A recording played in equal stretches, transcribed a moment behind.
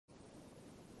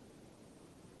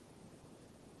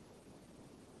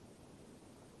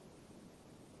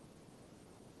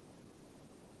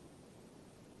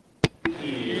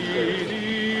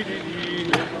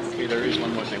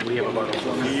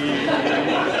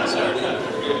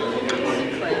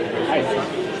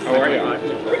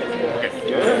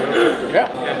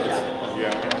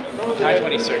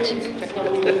6.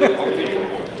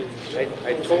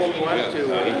 I told one to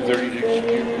 8:30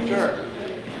 to sure.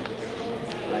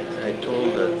 I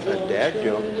told a dad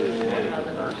joke that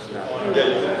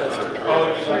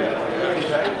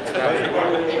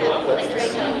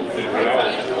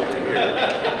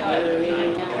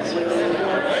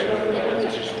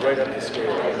just right up the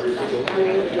scale.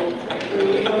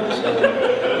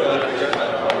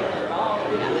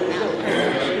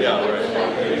 Yeah, right.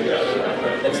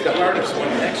 It's the hardest one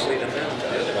actually to mount.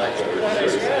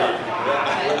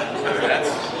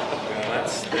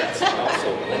 That's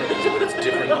also one of these, but it's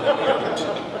different than the others.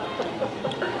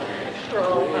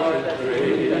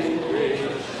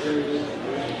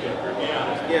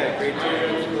 Yeah, great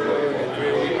teardrops,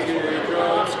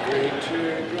 great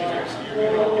teardrops.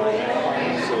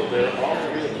 So they're all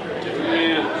three of them are different.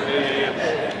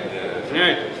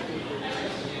 Yeah.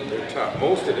 They're tough.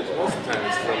 Most of the time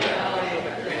it's from that.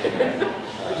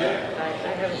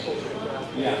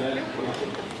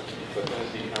 But then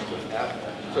it becomes an app.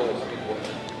 So it's people.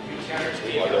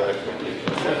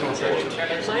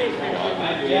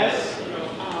 Yes.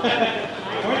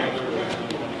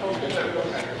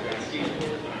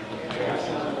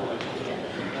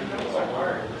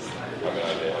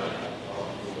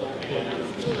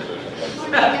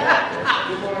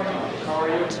 How are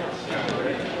you?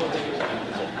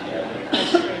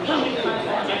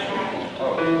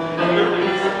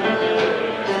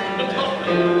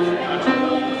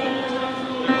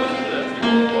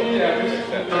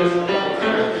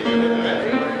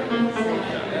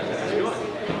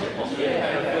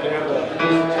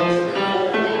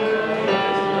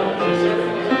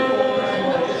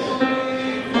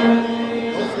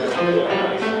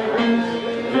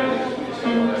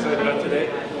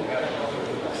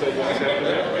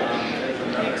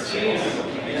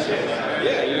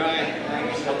 Yeah, you know,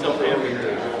 I'll tell Pam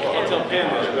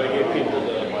that, but I gave people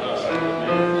the,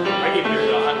 I gave people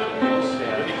the hot.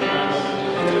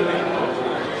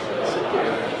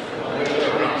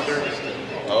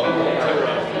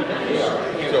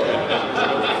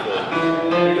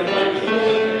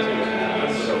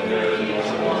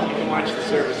 You can watch the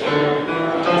service.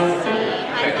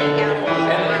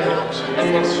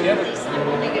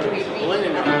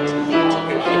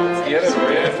 The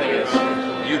other thing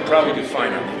is, you'd probably do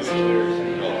fine on these.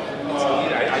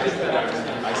 I just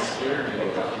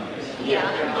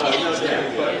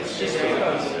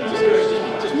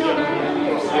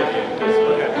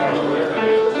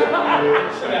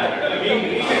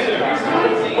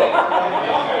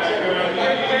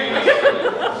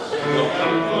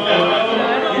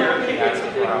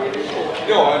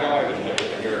no, I know.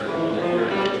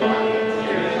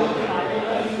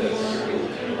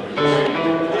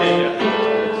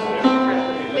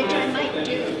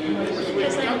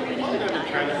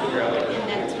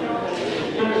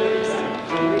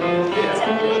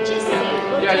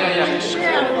 Sure,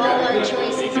 of all our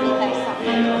choices, we'll have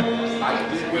something.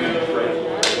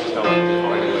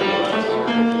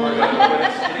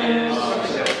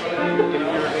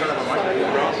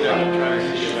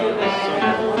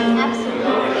 Absolutely,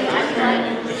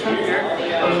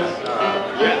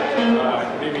 I'm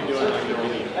right. Maybe doing like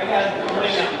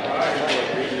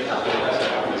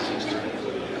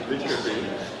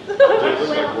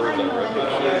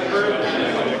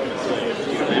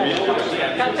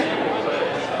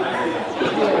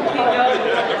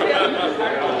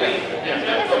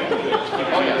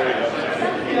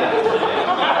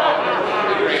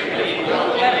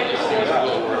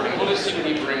We'll just see what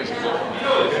he brings.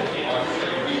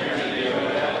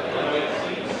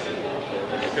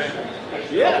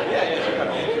 yeah.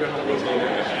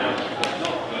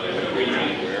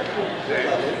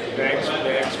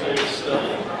 Bags full of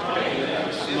stuff.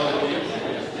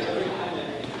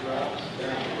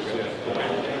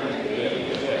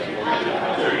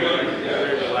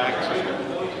 Very relaxing.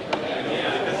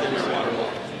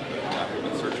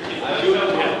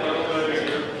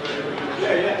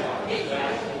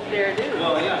 There it is.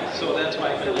 Well, yeah, so that's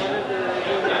why. So one of the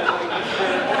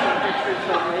pictures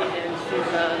of me, and she's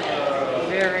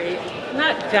very,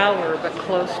 not dour, but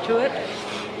close to it.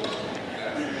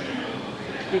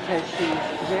 Because she's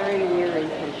very weary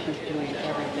because she's doing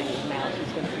everything now.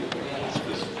 She's going to be doing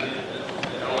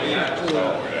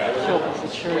children's the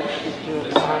church, she's doing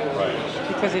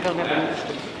because they don't have a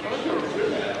ministry.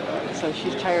 So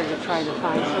she's tired of trying to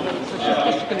find somebody, so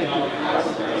she's just going to do it.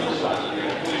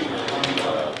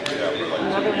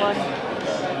 Another one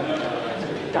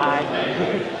died.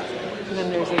 And then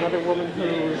there's another woman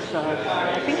who's,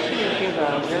 I think she would give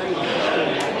a very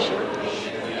interesting lecture.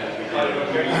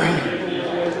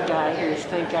 There's a guy who's,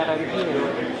 thank God I'm here.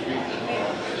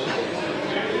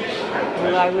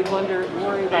 who I would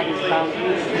worry about his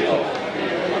boundaries.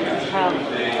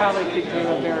 Probably could do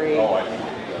a very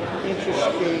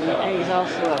interesting, and he's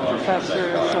also a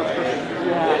professor, so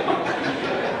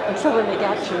yeah. And so when they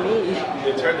got to me,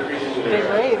 It's hard to read into they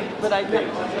raved, but I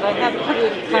had to put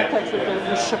it in context with them,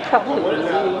 this should probably be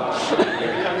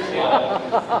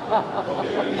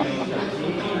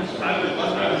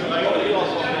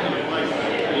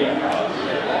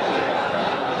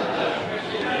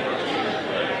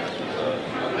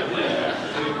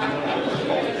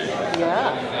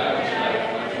Yeah.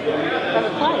 Have a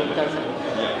client, does it?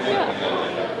 Yeah.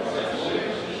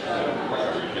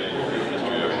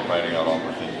 History of finding out all the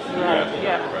things. Right,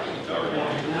 yeah.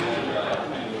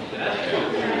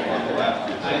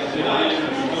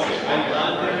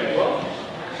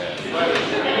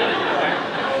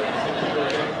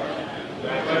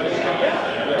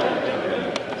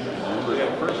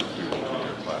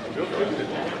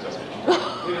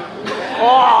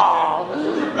 Oh!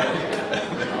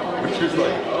 Which is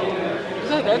like,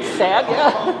 So that's sad,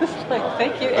 yeah. It's like,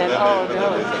 thank you, and oh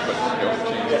no.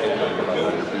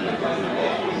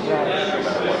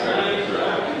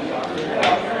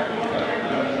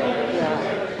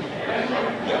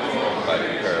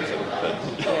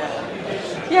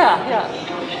 Yeah,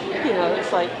 yeah. You know,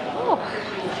 it's like, oh,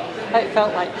 I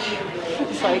felt like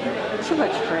it's like too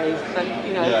much praise, but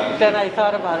you know, then I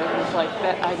thought about it, and it's like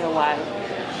that. I know why.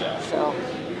 So,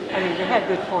 I mean, they had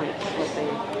good points what they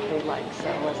liked, so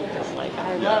it wasn't just like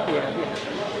I love you.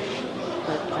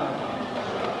 But I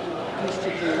used to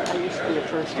be a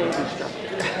first aid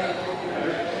instructor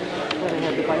when I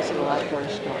had the bicycle outdoor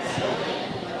stuff.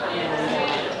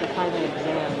 And the final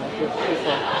exam, I give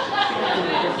people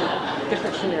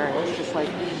different scenarios, just like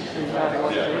in daughter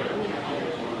working.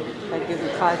 I'd give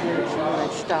them 5 minutes and then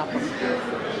I'd stop them.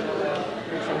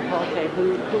 And say, okay,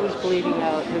 who is bleeding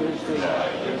out, who is bleeding? I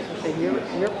say,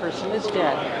 your person is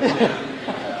dead.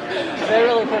 They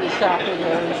really put a shock in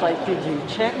there, and it's like, did you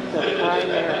check the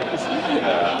primaries?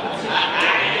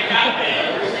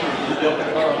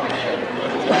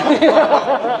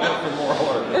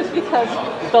 It's because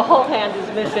the whole hand is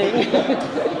missing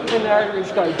and the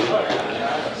artery's going.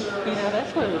 You know,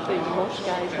 that's one of the things most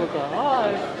guys will go,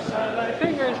 oh, my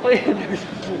finger's bleeding.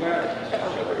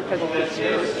 Because of the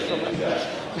spirit.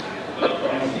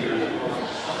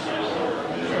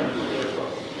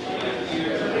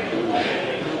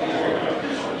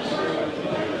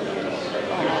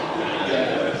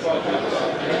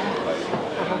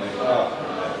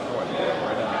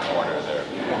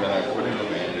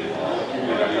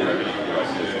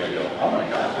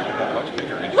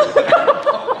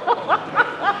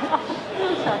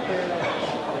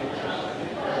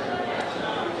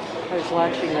 I was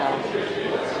watching a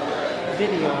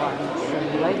video on some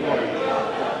leg work,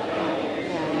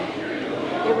 and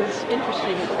it was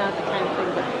interesting. It's not the kind of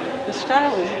thing, but the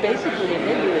style is basically an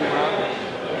Indian rock,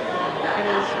 and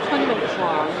it was 20 minutes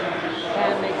long,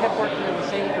 and they kept working on the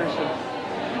same person,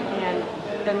 and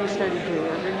then they started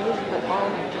doing underneath, but all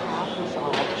the top was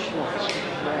all just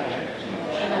red.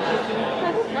 And I'm thinking,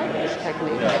 I don't like this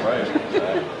technique. Yeah, right.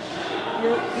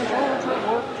 You've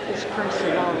overworked this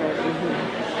person already.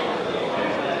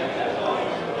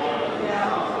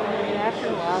 After a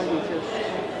while,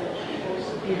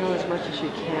 you know as much as you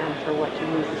can for what you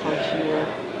need to function with.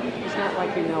 It's not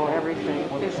like you know everything.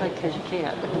 It's like because you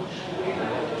can't.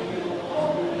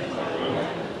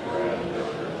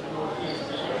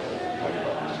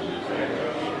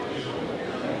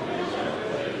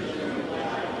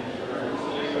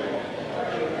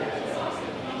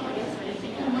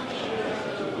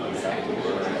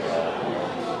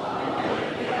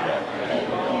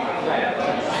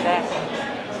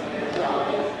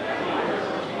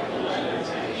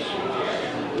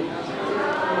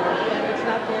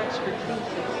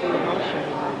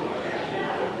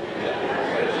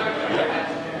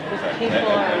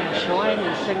 People are enjoying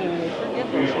and singing, they forget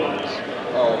those words.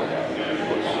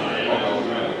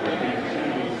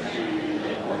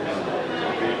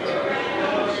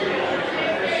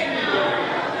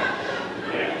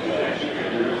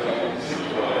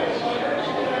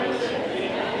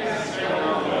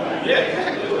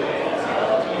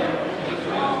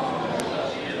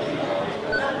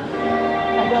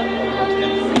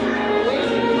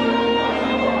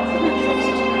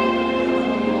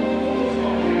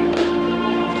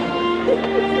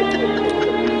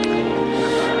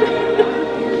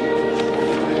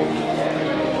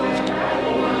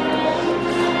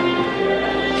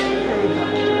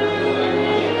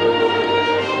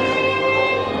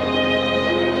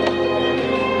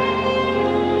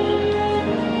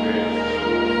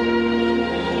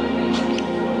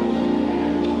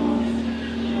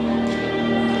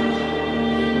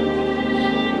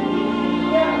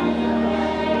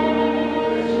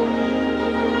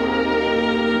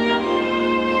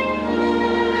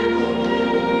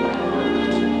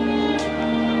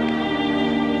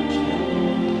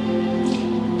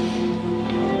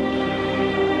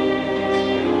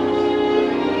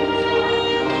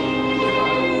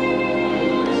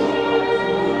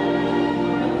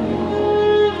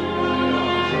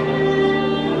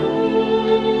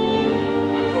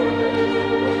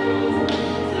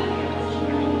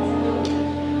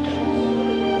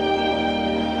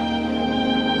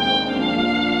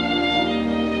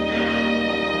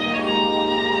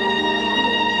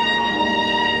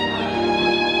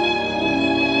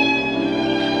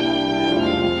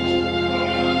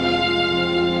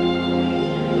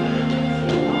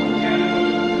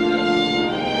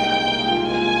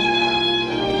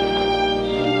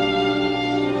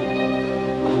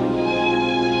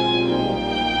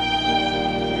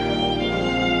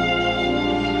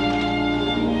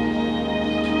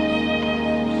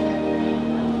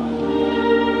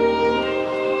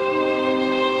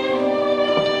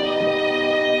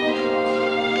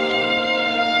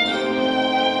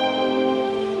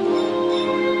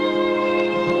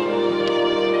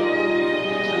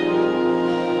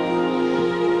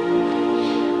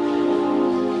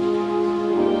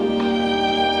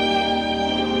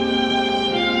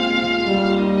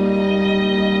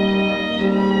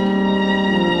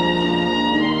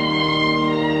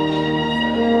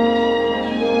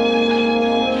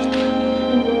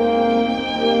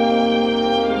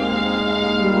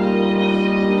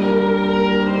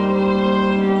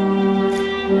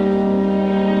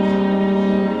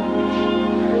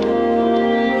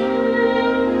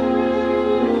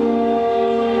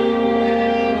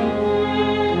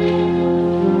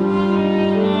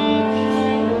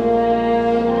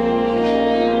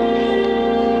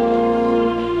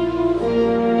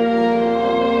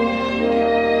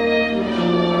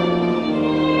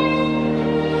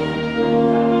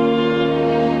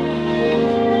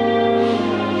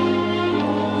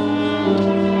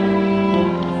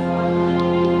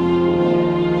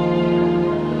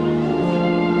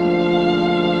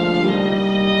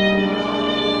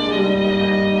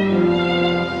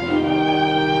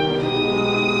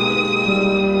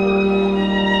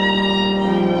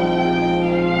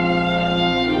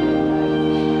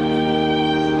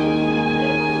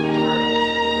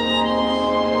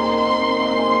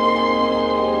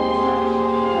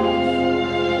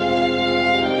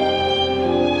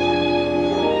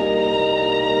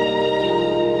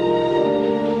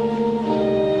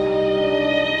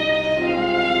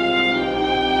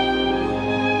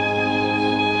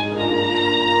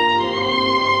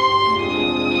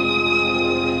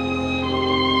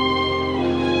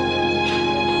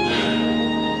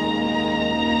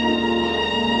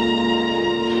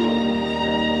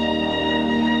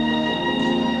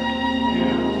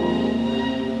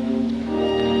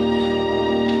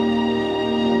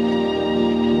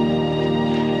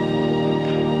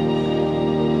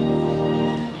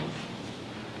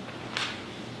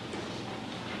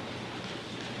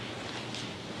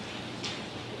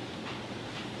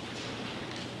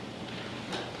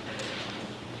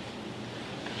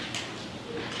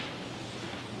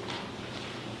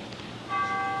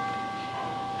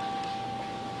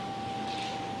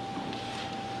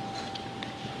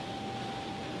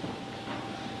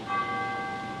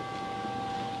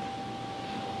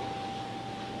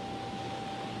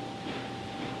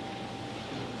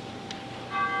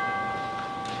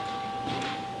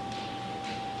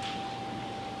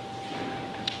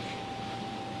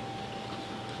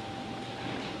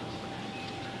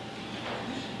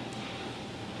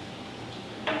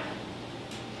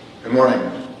 Good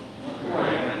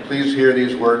morning. Please hear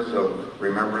these words of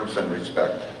remembrance and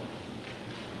respect.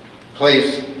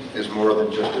 Place is more than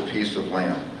just a piece of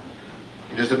land.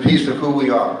 It is a piece of who we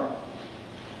are.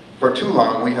 For too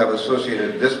long, we have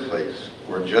associated this place,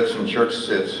 where Judson Church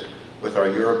sits, with our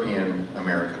European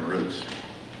American roots,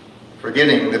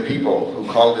 forgetting the people who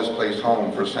called this place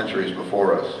home for centuries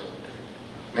before us.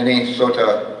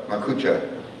 Minnesota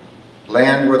Makucha,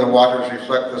 land where the waters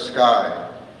reflect the sky,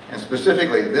 and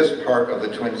specifically this part of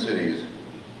the Twin Cities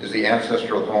is the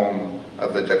ancestral home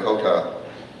of the Dakota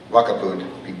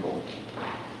Wakaput people.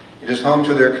 It is home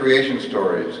to their creation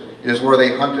stories. It is where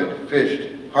they hunted,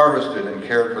 fished, harvested, and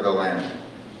cared for the land,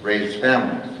 raised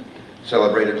families,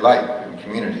 celebrated life and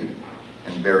community,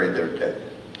 and buried their dead.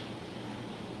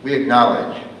 We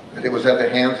acknowledge that it was at the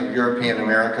hands of European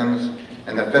Americans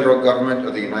and the federal government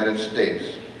of the United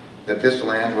States that this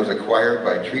land was acquired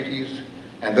by treaties,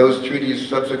 and those treaties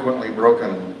subsequently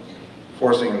broken,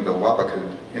 forcing the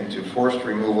Wapakut into forced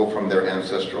removal from their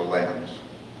ancestral lands.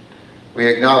 We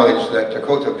acknowledge that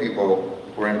Dakota people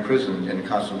were imprisoned in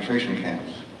concentration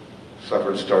camps,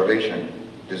 suffered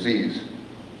starvation, disease,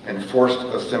 and forced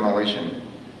assimilation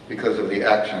because of the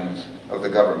actions of the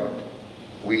government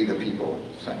we, the people,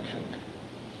 sanctioned.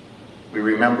 We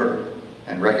remember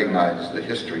and recognize the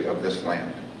history of this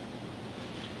land.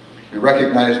 We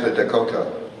recognize that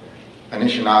Dakota,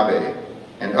 Anishinaabe,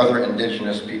 and other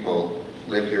indigenous people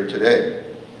live here today.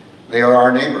 They are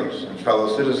our neighbors and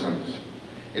fellow citizens.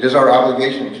 It is our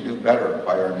obligation to do better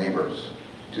by our neighbors,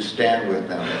 to stand with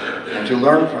them, and to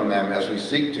learn from them as we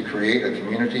seek to create a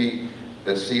community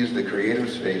that sees the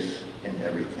Creator's face in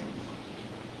everything.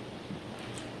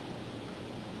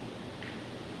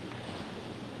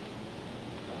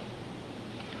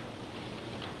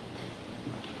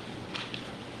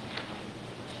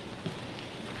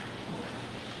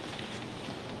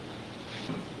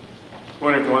 Good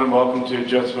morning, everyone, and welcome to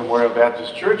Judson Memorial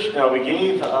Baptist Church. Now, we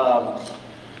gave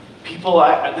people,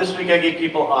 this week I gave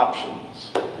people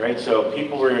options, right? So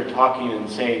people were talking and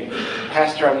saying,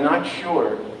 Pastor, I'm not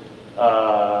sure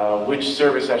which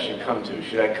service I should come to.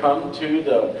 Should I come to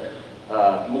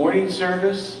the morning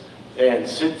service and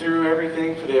sit through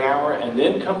everything for the hour and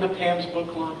then come to Pam's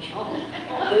book launch?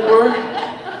 Or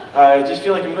I just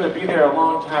feel like I'm going to be there a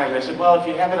long time. And I said, well, if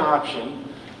you have an option,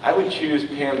 I would choose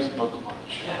Pam's book launch.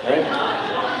 Right?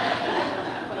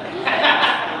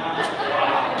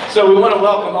 So we want to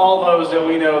welcome all those that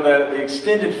we know, the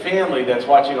extended family that's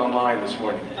watching online this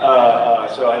morning.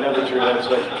 So I know that's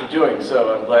what you're doing,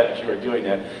 so I'm glad that you are doing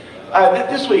that.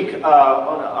 This week,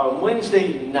 on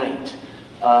Wednesday night,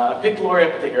 I picked Lori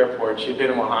up at the airport. She had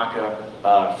been in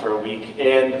Oaxaca for a week,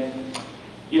 and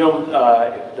you know,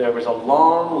 there was a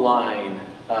long line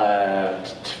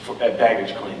at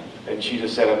baggage claim. And she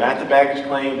just said, I'm at the baggage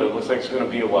claim, but it looks like it's going to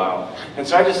be a while. And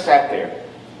so I just sat there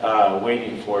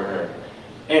waiting for her.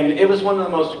 And it was one of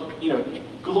the most,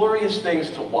 glorious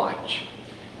things to watch.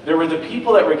 There were the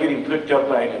people that were getting picked up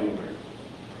by an Uber.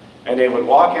 And they would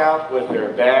walk out with their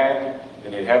bag,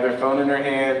 and they'd have their phone in their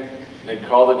hand, and they'd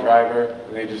call the driver,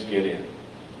 and they'd just get in.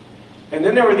 And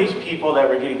then there were these people that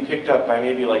were getting picked up by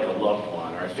maybe like a loved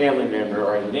one, or a family member,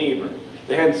 or a neighbor.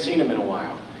 They hadn't seen them in a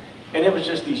while. And it was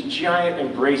just these giant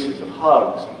embraces of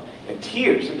hugs and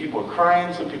tears. Some people are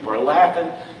crying, some people are laughing,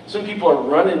 some people are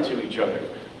running to each other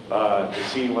to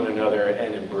see one another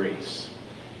and embrace.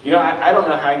 You know, I don't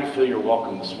know how you feel you're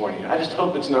welcome this morning. I just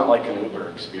hope it's not like an Uber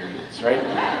experience, right?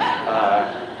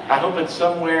 I hope it's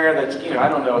somewhere that's, I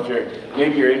don't know if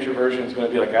maybe your introversion is going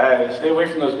to be like, stay away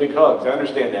from those big hugs. I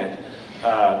understand that.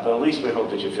 But at least we hope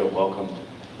that you feel welcome,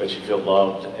 that you feel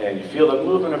loved, and you feel the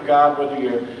movement of God, whether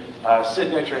you're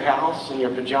sitting at your house in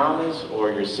your pajamas,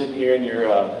 or you're sitting here in your,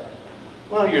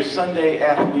 your Sunday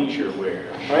athleisure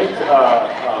wear, right?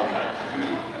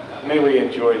 May we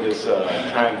enjoy this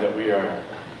time that we are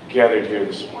gathered here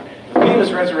this morning. The theme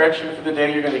is resurrection for the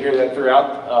day. You're going to hear that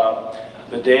throughout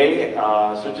the day.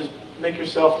 So just make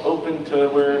yourself open to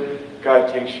where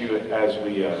God takes you as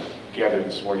we gather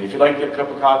this morning. If you'd like to get a cup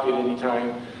of coffee at any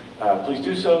time, please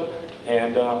do so.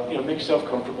 And make yourself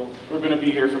comfortable. We're going to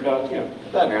be here for about an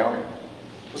hour.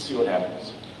 Let's see what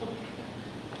happens.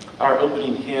 Our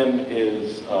opening hymn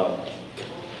is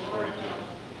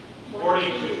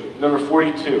 42. Number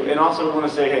 42. And also we want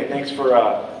to say, hey, thanks for,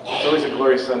 it's always a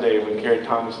glorious Sunday when Carrie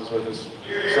Thomas is with us.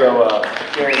 So,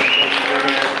 Carrie, thanks for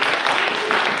being here.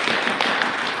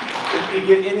 If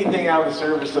you get anything out of the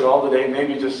service at all today,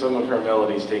 maybe just some of her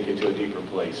melodies take you to a deeper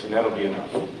place, and that'll be enough.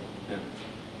 Yeah.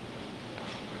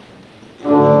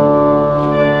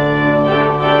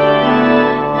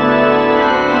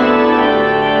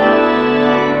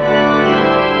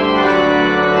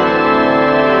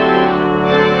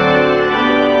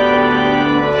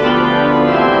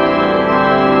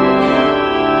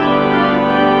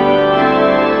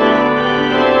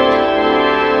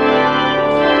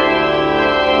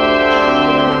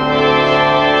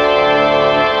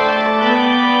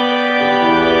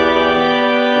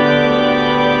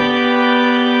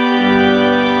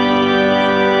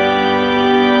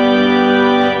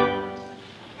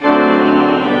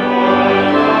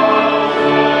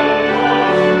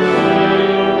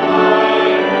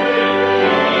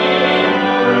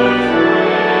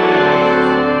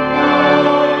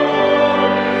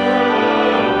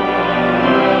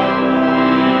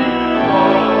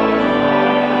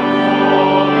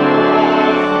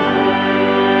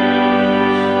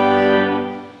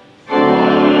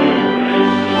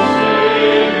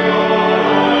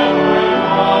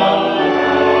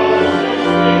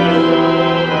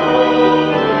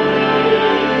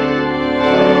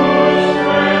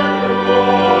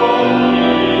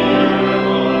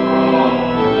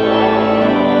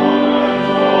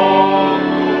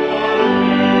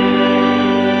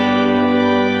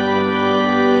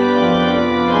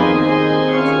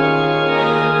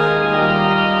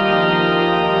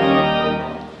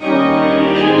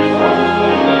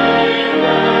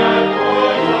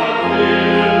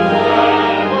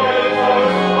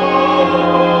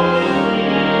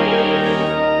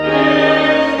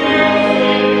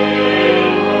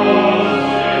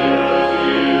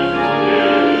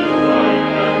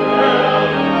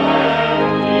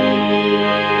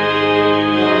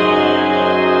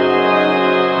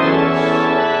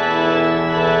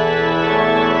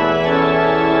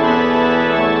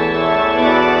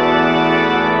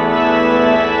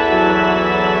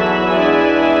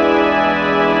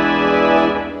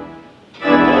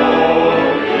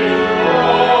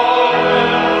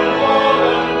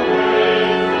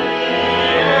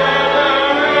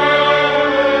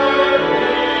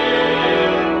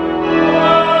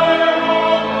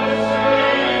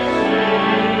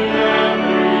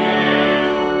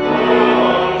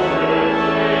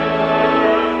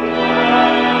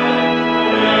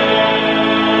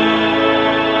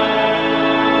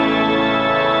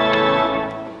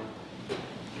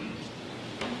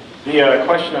 The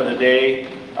question of the day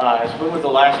is, when was the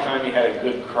last time you had a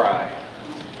good cry?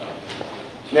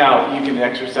 Now, you can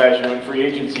exercise your own free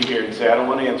agency here and say, I don't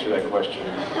want to answer that question.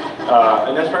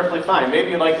 And that's perfectly fine.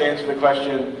 Maybe you'd like to answer the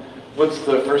question, what's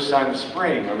the first sign of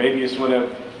spring? Or maybe you just want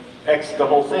to X the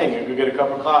whole thing and go get a cup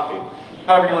of coffee.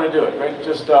 However you want to do it, right?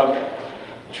 Just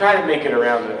try to make it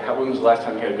around when was the last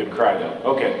time you had a good cry,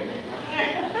 though? Okay.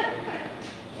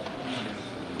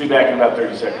 Be back in about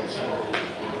 30 seconds.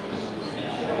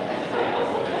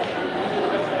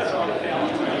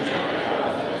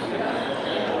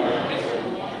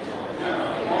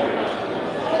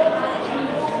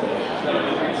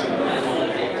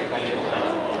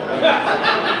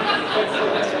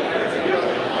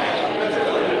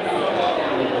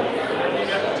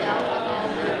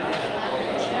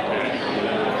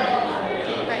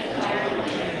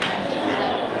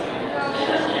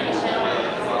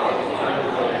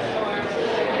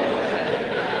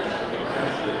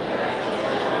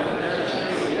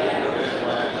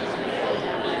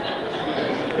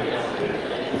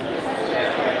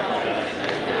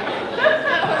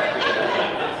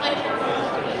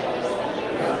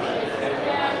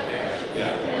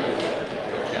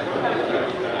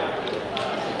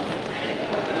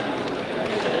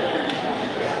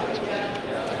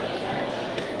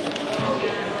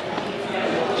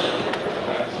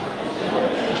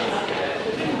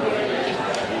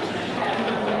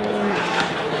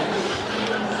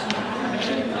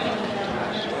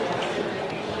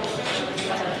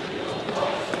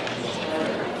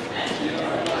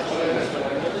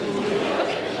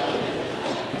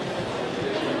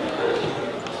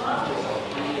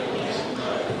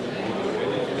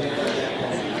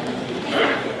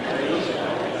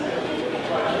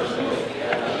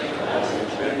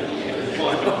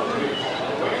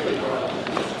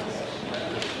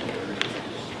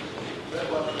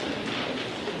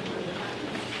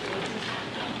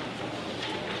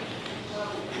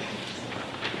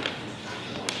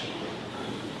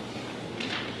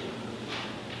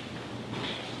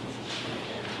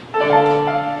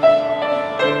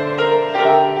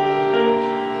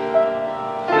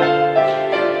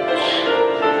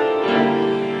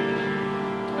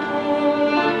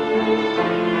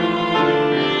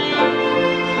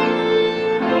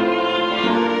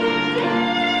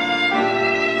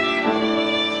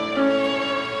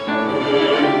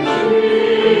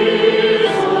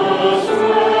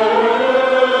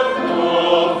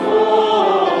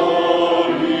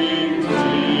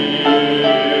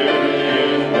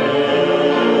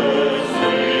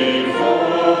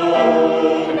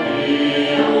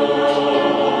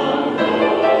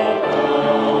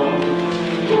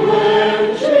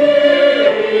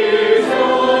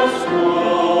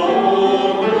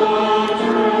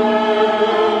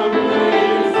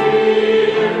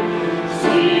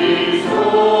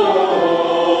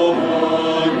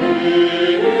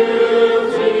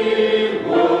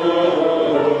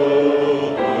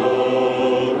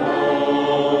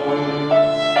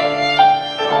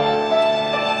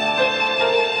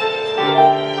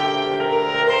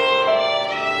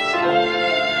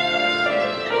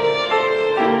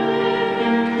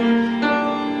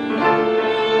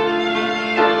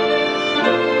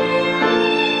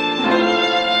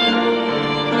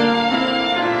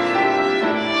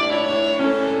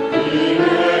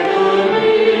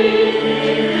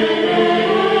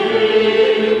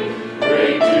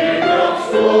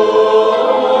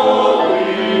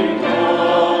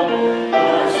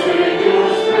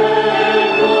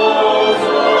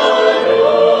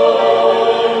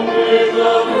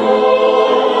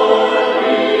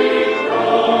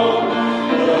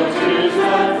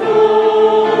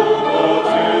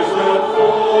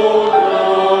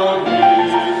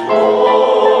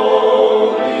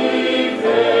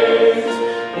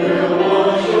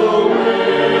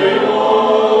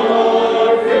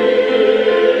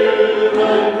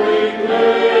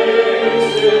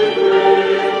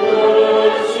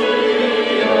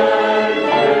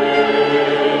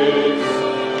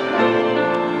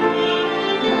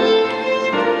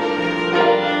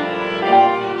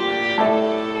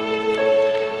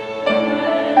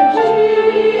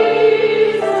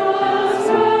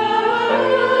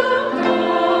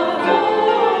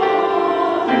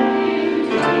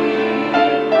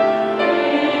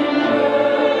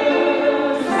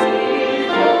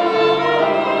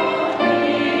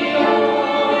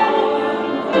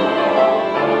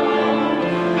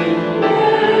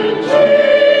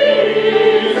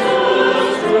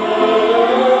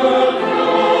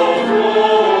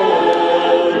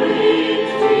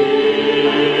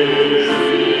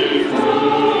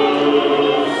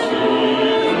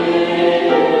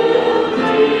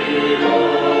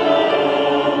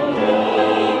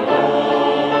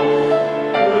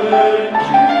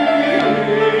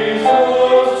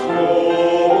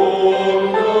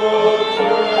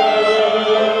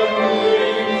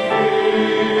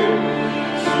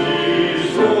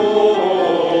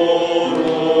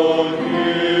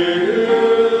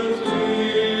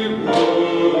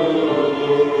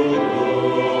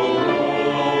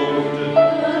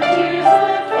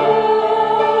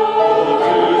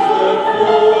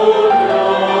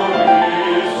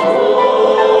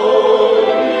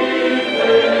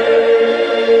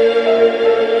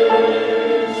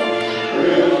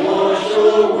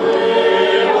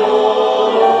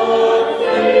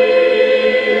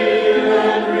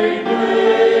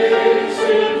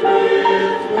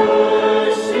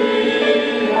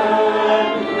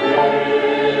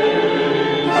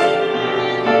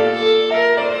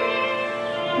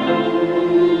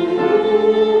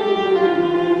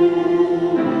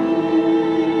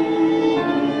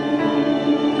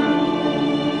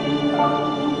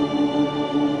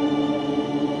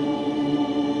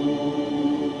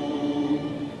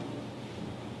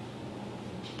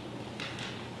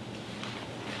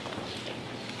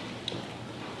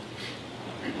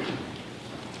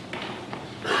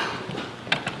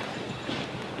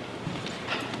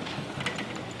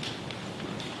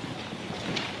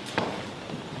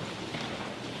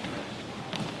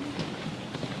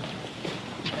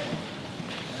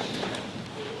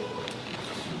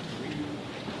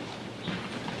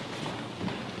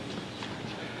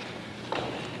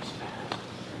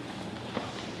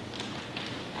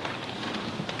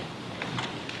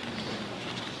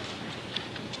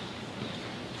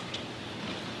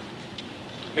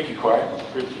 Thank you, choir.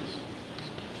 Please.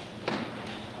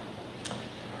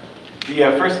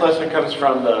 The first lesson comes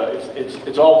from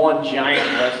it's all one giant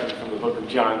lesson from the book of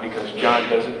John, because John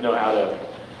doesn't know how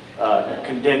to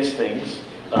condense things,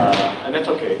 and that's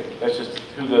okay. That's just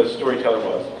who the storyteller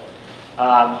was.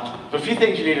 But a few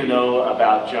things you need to know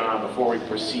about John before we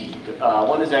proceed.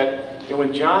 One is that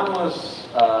when John was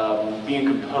being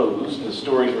composed, the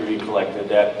stories were being collected,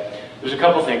 that there's a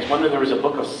couple things. One, there was a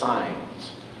book of signs.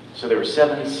 So there were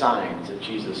 7 signs that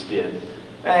Jesus did.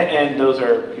 And those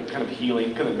are kind of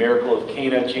healing, kind of miracle of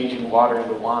Cana, changing water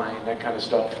into wine, that kind of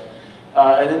stuff.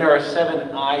 And then there are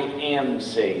 7 I am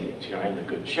sayings. You know, I am the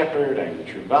good shepherd, I am the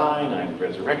true vine, I am the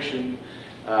resurrection.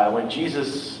 When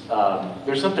Jesus,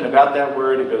 there's something about that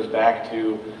word, it goes back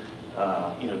to,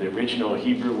 the original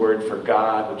Hebrew word for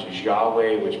God, which is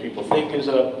Yahweh, which people think is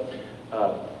a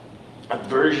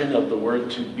version of the word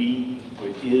to be,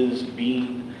 which is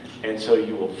being. And so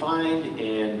you will find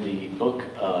in the book,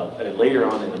 later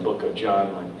on in the book of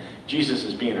John, when Jesus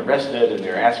is being arrested and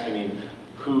they're asking him,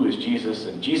 who is Jesus?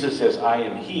 And Jesus says, I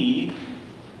am he.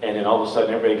 And then all of a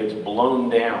sudden everybody gets blown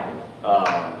down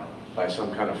by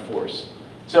some kind of force.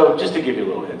 So just to give you a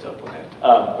little heads up on that.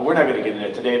 But we're not going to get into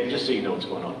that today, but just so you know what's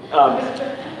going on.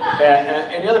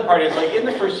 And the other part is, like in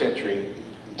the first century,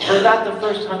 for about the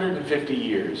first 150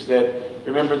 years, that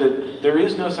remember that there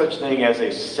is no such thing as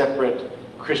a separate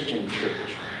Christian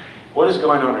church. What is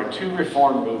going on are 2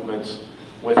 reform movements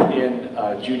within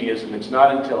Judaism. It's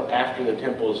not until after the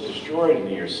temple is destroyed in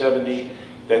the year 70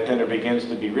 that then there begins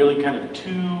to be really kind of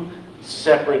 2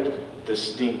 separate,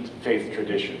 distinct faith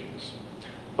traditions.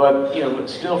 But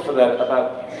still for that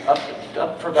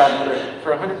up for about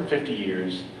 150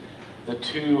 years, the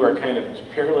 2 are kind of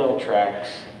parallel tracks,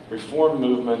 reform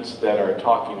movements that are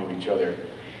talking to each other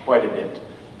quite a bit.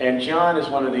 And John is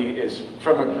is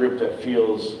from a group that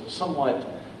feels somewhat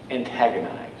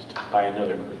antagonized by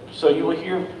another group. So you will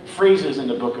hear phrases in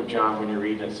the book of John when you're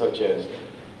reading it, such as,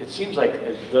 it seems like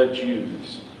the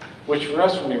Jews, which for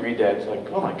us when we read that, it's like,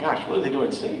 oh my gosh, what are they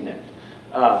doing saying that?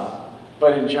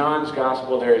 But in John's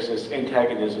gospel, there is this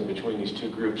antagonism between these 2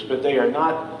 groups, but they are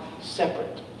not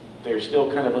separate. They're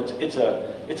still kind of, it's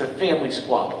a family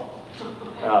squabble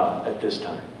at this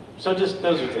time. So just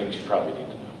those are things you probably need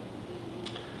to know.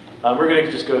 We're going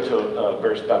to just go to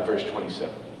about verse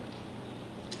 27.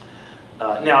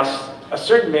 Now, a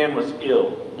certain man was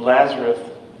ill, Lazarus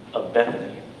of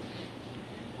Bethany,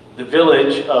 the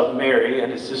village of Mary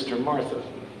and his sister Martha.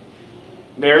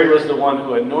 Mary was the one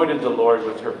who anointed the Lord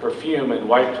with her perfume and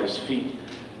wiped his feet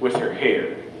with her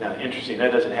hair. Now, interesting,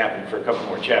 that doesn't happen for a couple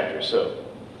more chapters, so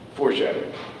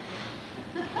foreshadowing.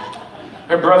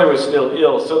 Her brother was still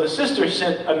ill, so the sister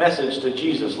sent a message to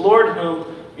Jesus, Lord, whom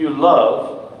you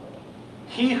love,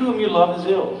 he whom you love is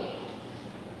ill.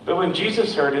 But when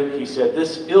Jesus heard it, he said,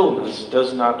 this illness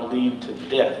does not lead to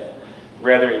death.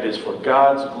 Rather, it is for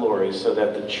God's glory, so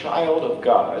that the child of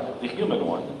God, the human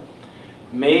one,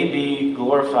 may be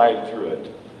glorified through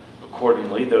it.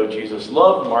 Accordingly, though Jesus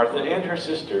loved Martha and her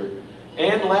sister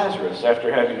and Lazarus,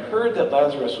 after having heard that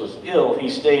Lazarus was ill, he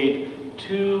stayed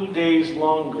 2 days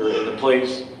longer in the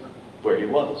place where he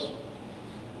was.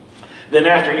 Then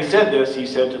after he said this, he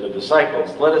said to the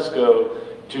disciples, let us go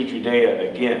to Judea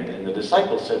again. And the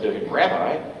disciples said to him,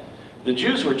 Rabbi, the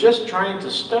Jews were just trying to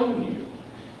stone you.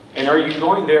 And are you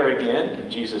going there again?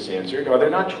 And Jesus answered, are there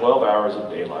not 12 hours of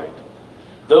daylight?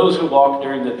 Those who walk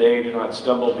during the day do not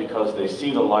stumble because they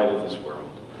see the light of this world.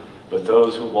 But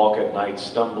those who walk at night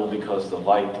stumble because the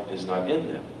light is not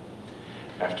in them.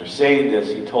 After saying this,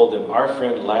 he told them, our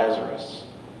friend Lazarus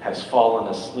has fallen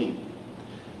asleep,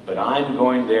 but I'm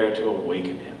going there to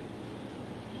awaken him.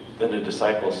 Then the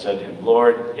disciples said to him,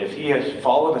 Lord, if he has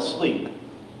fallen asleep,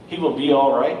 he will be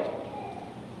all right.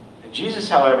 And Jesus,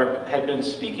 however, had been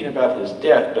speaking about his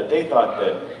death, but they thought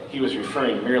that he was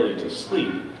referring merely to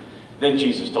sleep. Then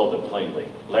Jesus told them plainly,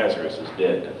 Lazarus is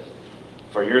dead.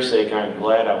 For your sake I am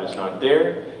glad I was not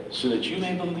there, so that you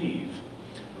may believe.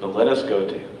 But let us go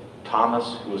to him.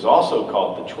 Thomas, who was also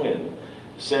called the twin,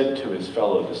 said to his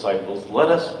fellow disciples, let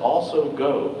us also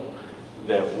go,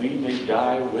 that we may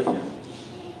die with him.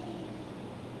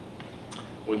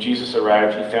 When Jesus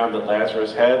arrived, he found that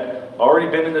Lazarus had already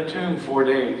been in the tomb 4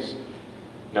 days.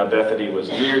 Now Bethany was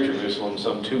near Jerusalem,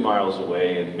 some 2 miles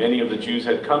away, and many of the Jews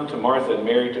had come to Martha and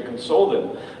Mary to console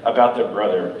them about their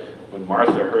brother. When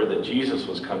Martha heard that Jesus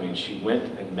was coming, she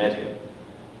went and met him,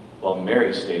 while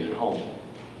Mary stayed at home.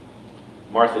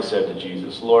 Martha said to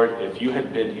Jesus, Lord, if you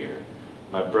had been here,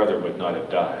 my brother would not have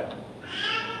died.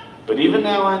 But even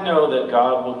now I know that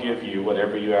God will give you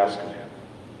whatever you ask of him.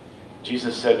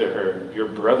 Jesus said to her, your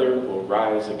brother will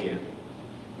rise again.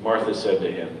 Martha said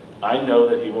to him, I know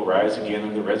that he will rise again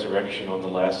in the resurrection on the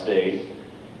last day.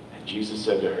 And Jesus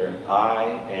said to her, I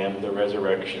am the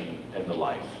resurrection and the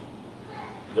life.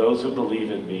 Those who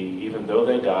believe in me, even though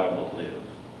they die, will live.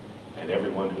 And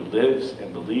everyone who lives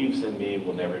and believes in me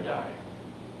will never die.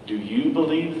 Do you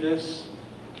believe this?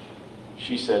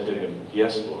 She said to him,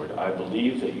 Yes, Lord, I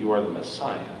believe that you are the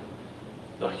Messiah,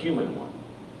 the human one,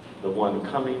 the one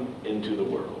coming into the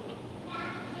world.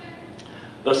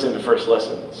 Thus in the first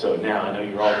lesson. So now I know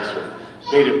you're all just with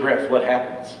bated breath. What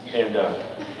happens? And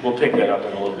we'll pick that up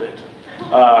in a little bit.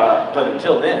 But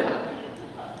until then,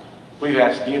 we've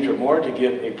asked Deidre Moore to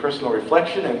give a personal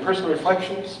reflection, and personal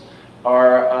reflections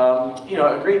are,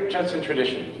 a great Judson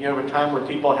tradition. A time where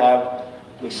people have,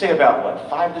 we say about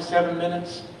 5 to 7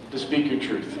 minutes to speak your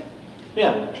truth.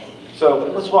 Yeah.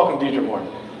 So let's welcome Deidre Moore.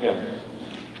 Yeah.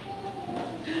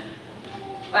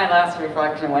 My last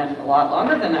reflection went a lot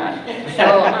longer than that. So,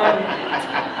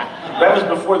 that was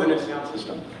before the new sound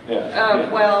system.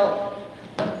 Yeah. Well,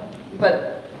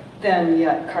 but then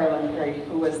yet Carlin Gray,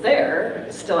 who was there,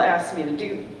 still asked me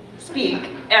to speak,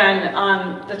 and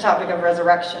on the topic of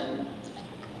resurrection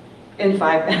in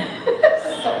 5 minutes.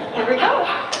 So here we go.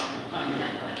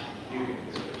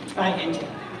 I can do.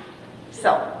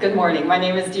 So, good morning. My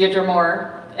name is Deidre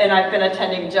Moore, and I've been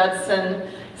attending Judson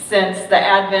since the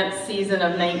Advent season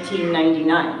of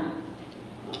 1999.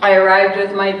 I arrived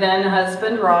with my then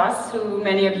husband, Ross, who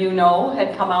many of you know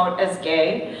had come out as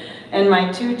gay, and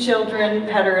my 2 children,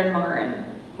 Petter and Marin,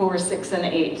 who were 6 and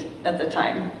 8 at the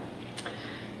time.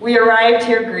 We arrived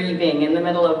here grieving in the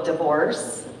middle of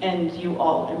divorce, and you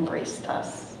all embraced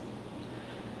us.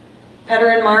 Petter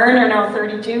and Marin are now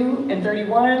 32 and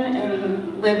 31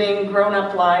 and living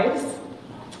grown-up lives.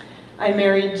 I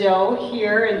married Joe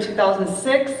here in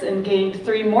 2006 and gained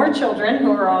 3 more children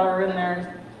who are all in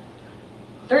their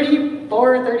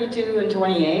 34, 32, and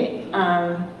 28.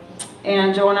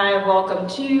 And Joe and I have welcomed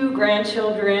 2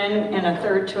 grandchildren and a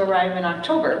 3rd to arrive in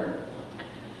October.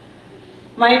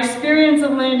 My experience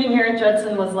of landing here in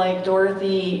Judson was like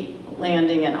Dorothy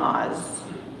landing in Oz.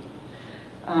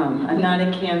 I'm not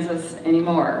in Kansas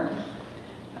anymore.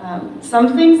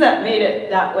 Some things that made it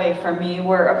that way for me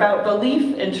were about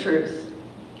belief and truth.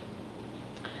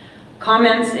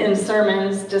 Comments in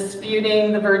sermons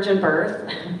disputing the virgin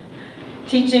birth,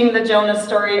 teaching the Jonah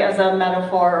story as a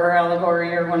metaphor or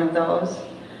allegory or one of those.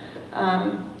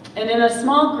 And in a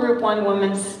small group, one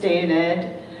woman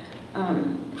stated,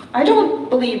 I don't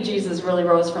believe Jesus really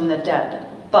rose from the dead,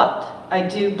 but I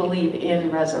do believe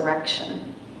in resurrection.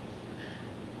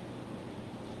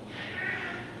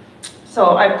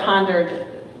 So I've pondered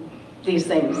these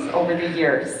things over the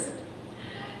years.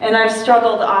 And I've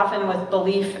struggled often with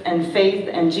belief and faith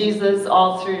in Jesus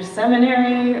all through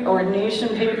seminary, ordination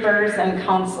papers, and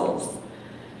councils.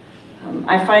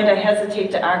 I find I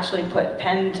hesitate to actually put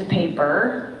pen to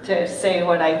paper to say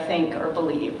what I think or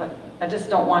believe. I just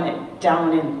don't want it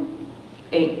down in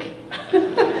ink.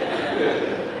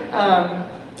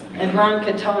 And Ron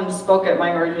Catone spoke at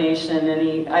my ordination,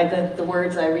 and the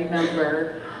words I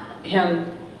remember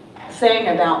him saying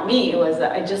about me was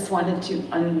that I just wanted to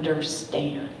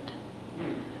understand.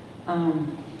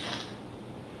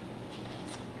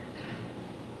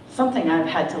 Something I've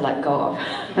had to let go of.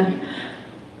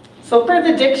 So per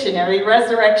the dictionary,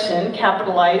 resurrection,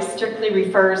 capitalized, strictly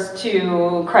refers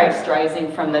to Christ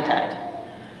rising from the dead.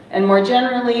 And more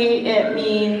generally, it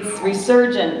means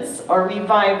resurgence or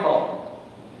revival,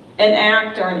 an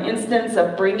act or an instance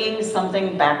of bringing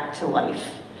something back to life,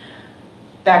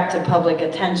 back to public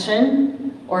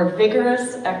attention, or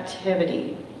vigorous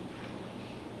activity.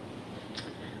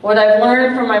 What I've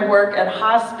learned from my work at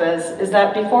hospice is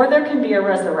that before there can be a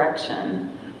resurrection,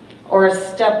 or a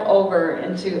step over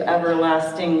into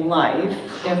everlasting life,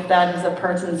 if that is a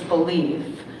person's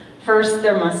belief, first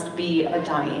there must be a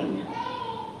dying.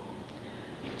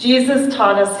 Jesus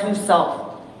taught this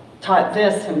himself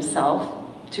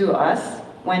to us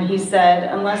when he said,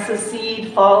 unless a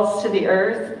seed falls to the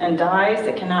earth and dies,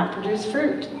 it cannot produce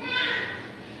fruit.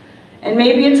 And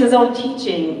maybe it's his own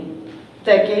teaching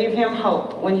that gave him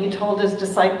hope when he told his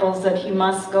disciples that he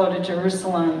must go to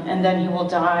Jerusalem and then he will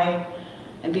die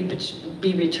and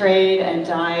be betrayed and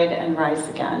died and rise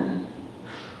again.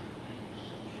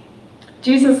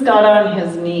 Jesus got on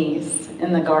his knees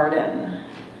in the garden,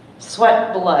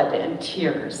 sweat, blood, and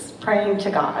tears, praying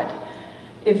to God,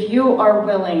 if you are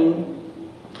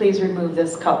willing, please remove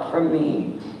this cup from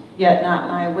me, yet not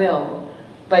my will,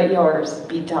 but yours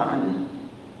be done.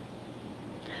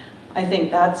 I think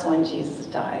that's when Jesus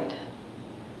died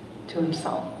to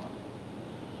himself.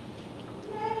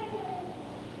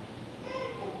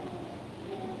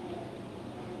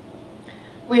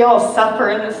 We all suffer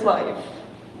in this life.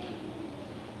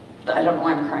 I don't know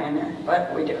why I'm crying there,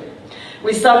 but we do.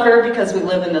 We suffer because we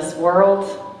live in this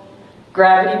world.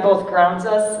 Gravity both grounds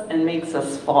us and makes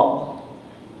us fall.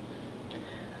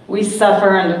 We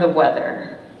suffer under the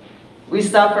weather. We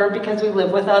suffer because we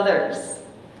live with others,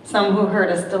 some who hurt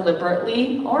us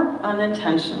deliberately or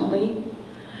unintentionally.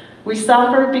 We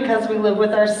suffer because we live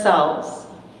with ourselves.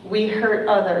 We hurt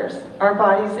others. Our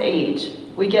bodies age.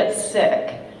 We get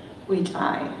sick. We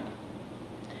die.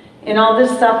 In all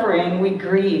this suffering, we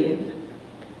grieve,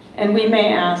 and we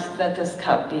may ask that this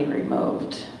cup be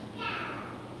removed.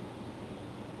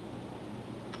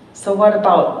 So what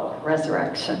about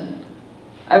resurrection?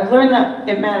 I've learned that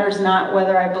it matters not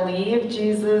whether I believe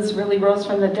Jesus really rose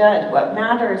from the dead. What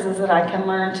matters is that I can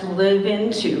learn to live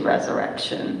into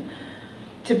resurrection,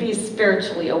 to be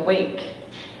spiritually awake,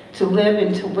 to live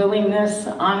into willingness,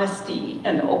 honesty,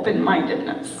 and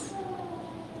open-mindedness.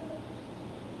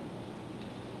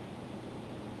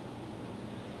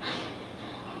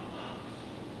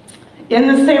 In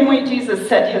the same way Jesus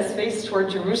set his face toward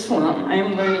Jerusalem, I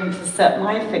am learning to set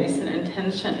my face and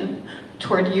intention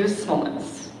toward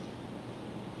usefulness.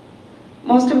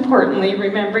 Most importantly,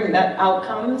 remembering that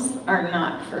outcomes are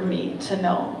not for me to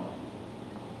know.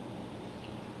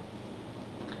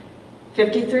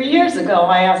 53 years ago,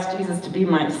 I asked Jesus to be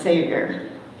my Savior.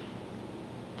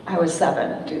 I was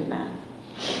 7, do that.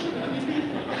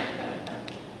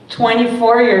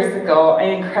 24 years ago, I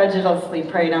incredulously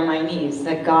prayed on my knees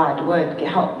that God would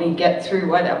help me get through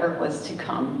whatever was to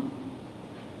come.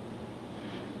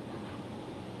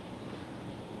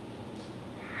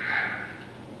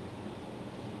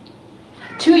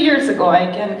 Two years ago, I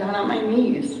again got on my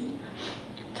knees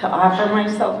to offer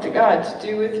myself to God to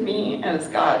do with me as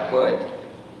God would.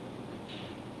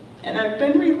 And I've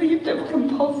been relieved of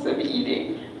compulsive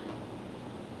eating.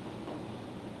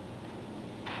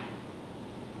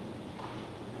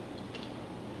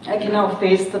 I can now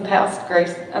face the past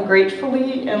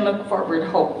gratefully and look forward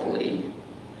hopefully.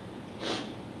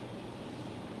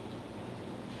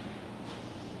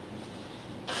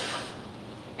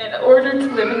 In order to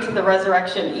live into the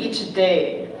resurrection each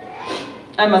day,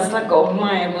 I must let go of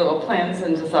my little plans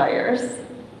and desires.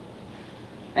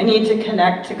 I need to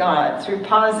connect to God through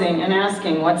pausing and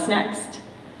asking, what's next?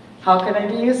 How can I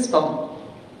be useful?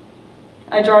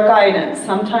 I draw guidance,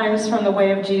 sometimes from the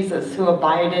way of Jesus, who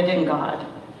abided in God.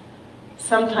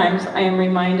 Sometimes I am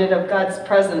reminded of God's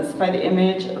presence by the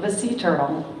image of a sea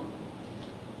turtle.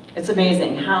 It's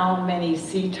amazing how many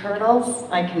sea turtles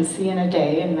I can see in a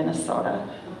day in Minnesota.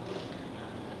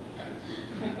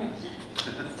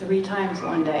 3 times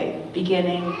one day,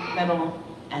 beginning, middle,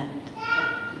 end.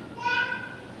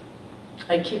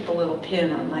 I keep a little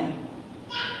pin on my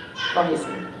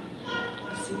bison,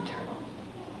 a sea turtle.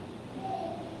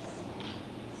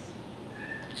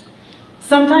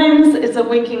 Sometimes it's a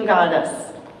winking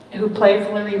goddess who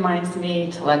playfully reminds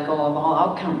me to let go of all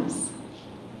outcomes.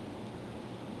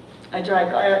 I draw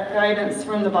guidance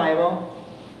from the Bible.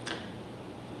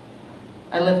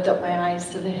 I lift up my eyes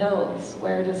to the hills.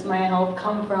 Where does my help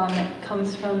come from? It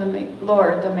comes from the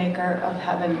Lord, the maker of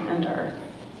heaven and earth.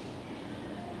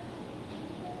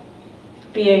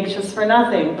 Be anxious for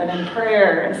nothing, but in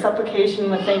prayer and supplication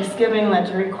with thanksgiving, let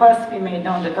your requests be made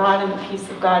known to God, and the peace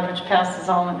of God, which passes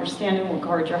all understanding, will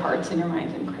guard your hearts and your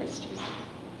minds in Christ Jesus.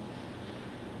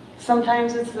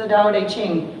 Sometimes it's the Tao Te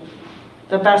Ching.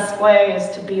 The best way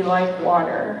is to be like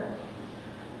water.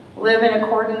 Live in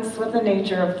accordance with the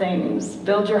nature of things.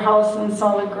 Build your house on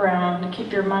solid ground.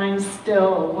 Keep your mind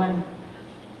still. When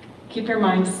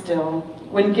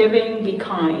giving, be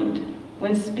kind.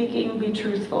 When speaking, be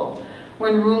truthful.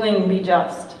 When ruling, be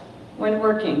just. When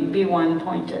working, be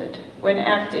one-pointed. When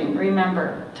acting,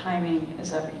 remember, timing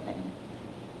is everything.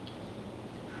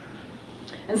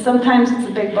 And sometimes it's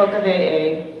a big book of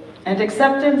AA. And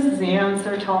acceptance is the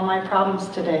answer to all my problems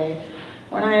today.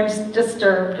 When I am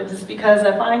disturbed, it is because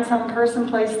I find some person,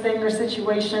 place, thing, or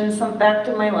situation, some fact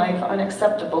in my life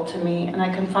unacceptable to me, and I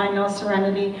can find no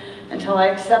serenity until I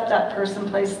accept that person,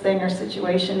 place, thing, or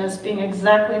situation as being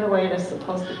exactly the way it is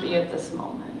supposed to be at this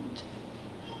moment.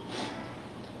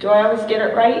 Do I always get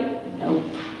it right? No.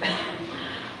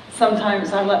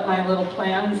 Sometimes I let my little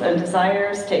plans and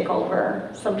desires take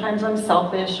over. Sometimes I'm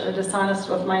selfish or dishonest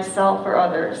with myself or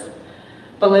others.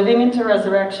 But living into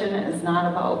resurrection is not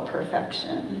about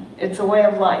perfection. It's a way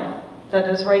of life that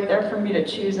is right there for me to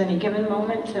choose any given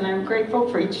moment, and I'm grateful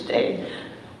for each day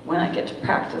when I get to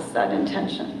practice that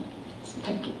intention. So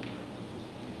thank you.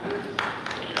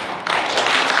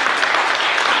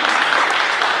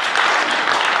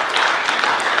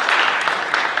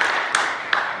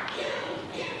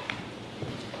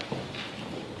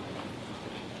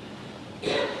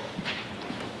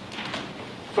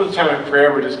 the time of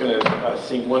prayer. We're just going to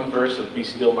sing one verse of Be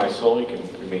Still My Soul. You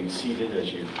can remain seated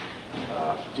as you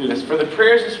do this. For the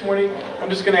prayers this morning, I'm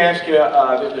just going to ask you,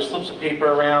 there's slips of paper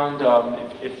around.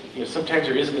 Sometimes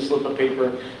there isn't a slip of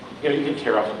paper. You can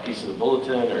tear off a piece of the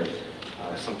bulletin or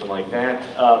something like that.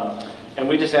 And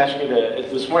we just ask you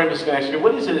this morning I'm just going to ask you,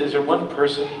 what is it? Is there one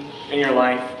person in your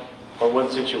life or one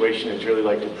situation that you really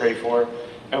like to pray for?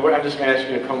 And I'm just going to ask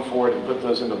you to come forward and put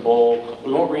those in the bowl.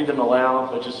 We won't read them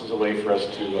aloud, but just as a way for us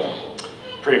to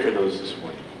pray for those this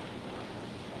morning.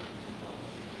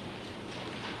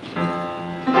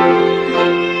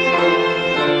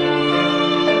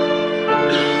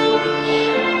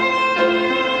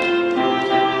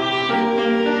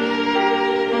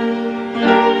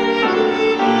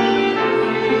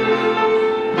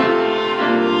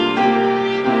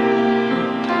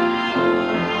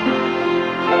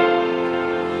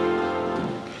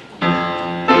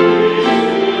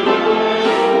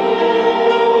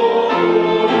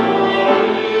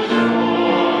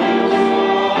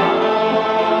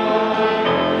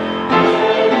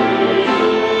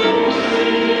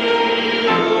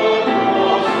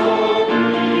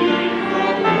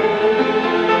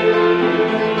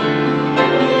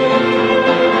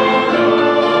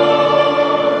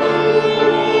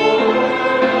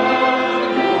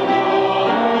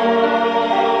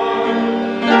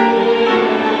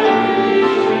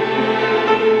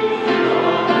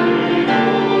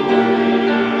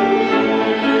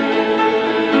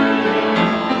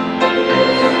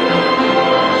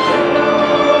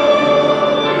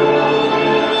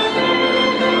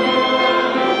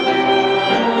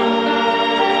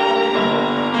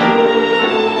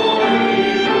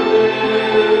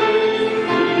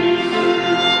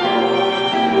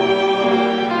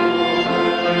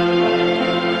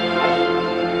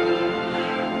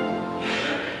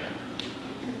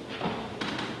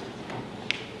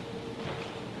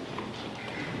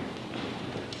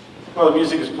 Well, the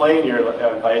music is playing, you're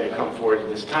invited to come forward at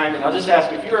this time. And I'll just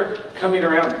ask, if you're coming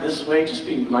around this way, just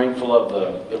be mindful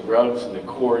of the rugs and the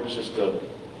cords, just to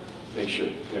make sure.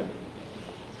 Yeah.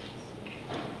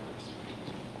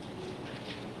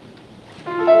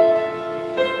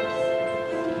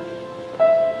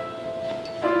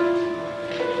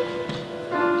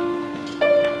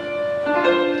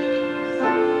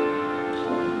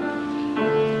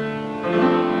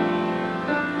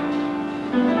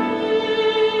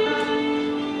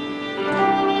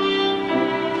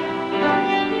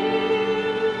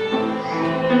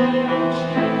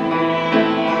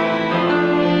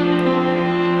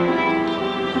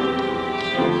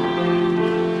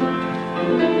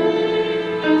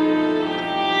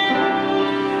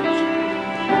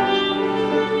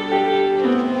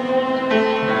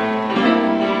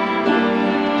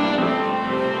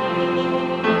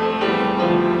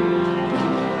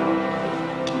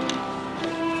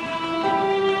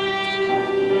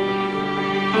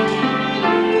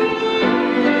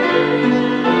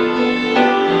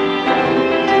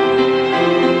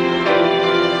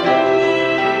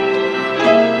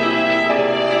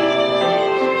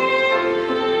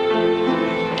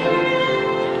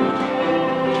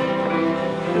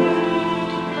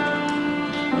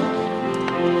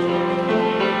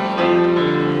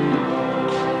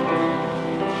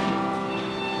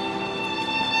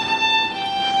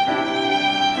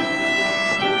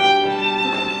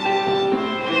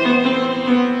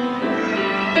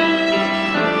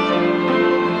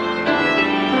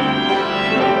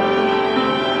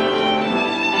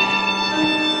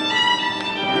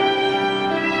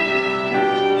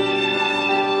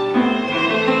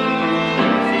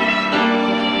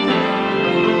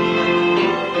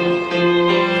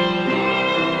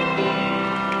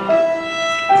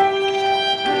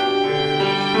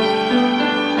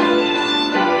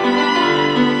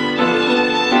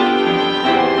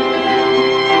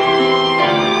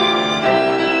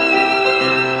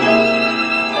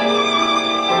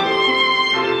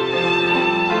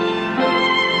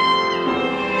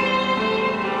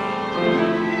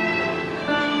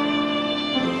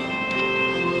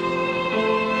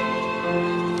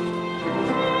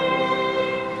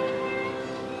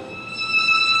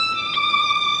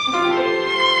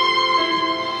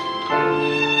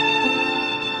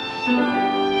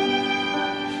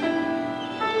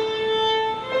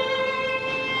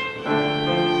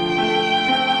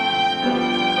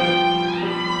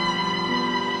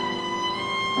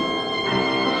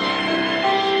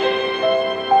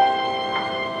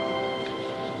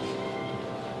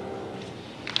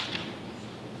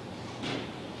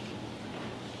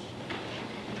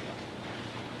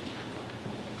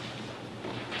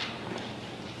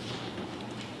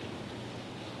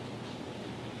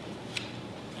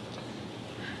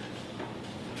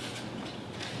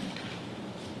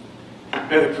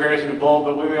 We have the prayers in the bowl,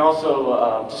 but we may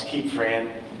also just keep Fran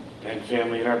and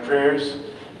family in our prayers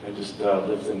and just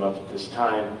lift them up at this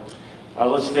time.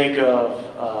 Let's think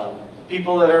of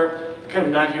people that are kind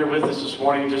of not here with us this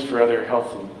morning just for other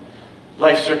health and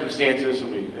life circumstances,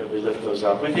 and we lift those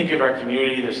up. We think of our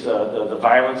community, there's the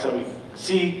violence that we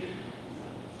see,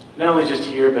 not only just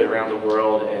here, but around the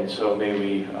world, and so may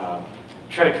we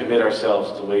try to commit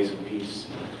ourselves to ways of peace.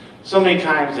 So many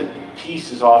times that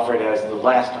peace is offered as the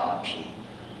last option.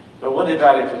 But what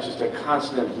about if it's just a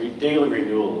constant daily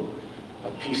renewal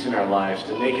of peace in our lives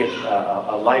to make it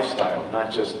a lifestyle,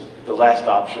 not just the last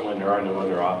option when there are no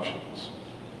other options.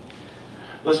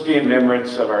 Let's be in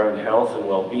remembrance of our own health and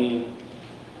well-being,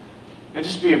 and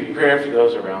just be in prayer for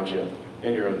those around you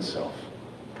and your own self.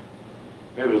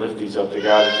 Maybe we lift these up to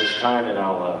God at this time, and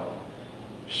I'll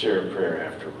share a prayer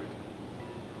afterward.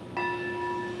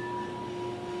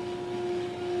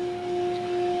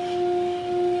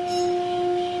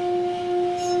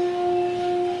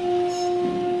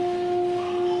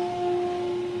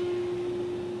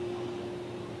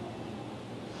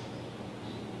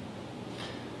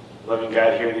 Loving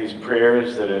God, hear these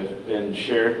prayers that have been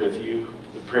shared with you,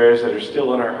 the prayers that are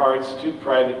still in our hearts, too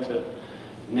private to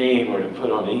name or to put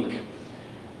on ink,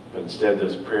 but instead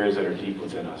those prayers that are deep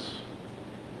within us.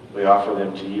 We offer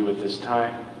them to you at this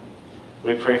time.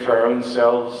 We pray for our own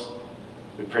selves.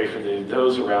 We pray for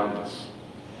those around us.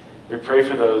 We pray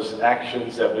for those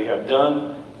actions that we have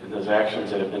done and those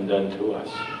actions that have been done to us.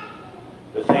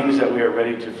 The things that we are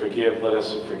ready to forgive, let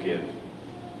us forgive.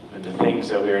 And the things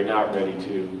that we are not ready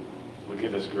to, will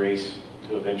give us grace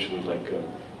to eventually let go.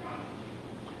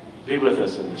 Be with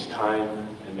us in this time,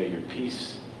 and may your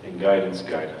peace and guidance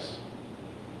guide us.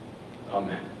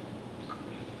 Amen.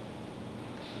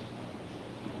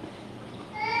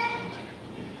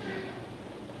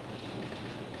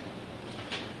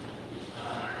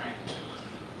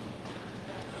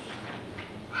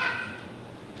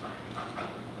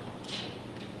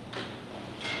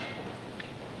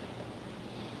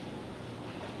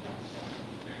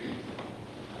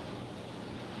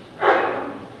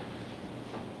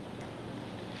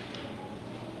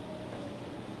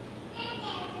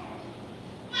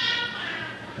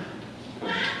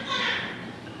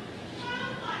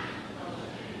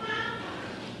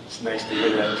 Nice to hear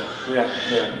that. Yeah.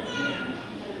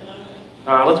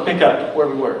 Let's pick up where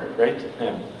we were, right?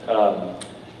 Yeah.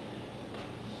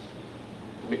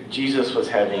 Jesus was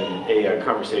having a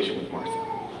conversation with Martha.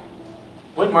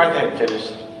 When Martha had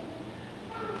finished,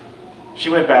 she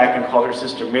went back and called her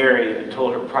sister Mary and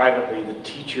told her privately, "The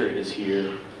teacher is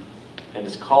here and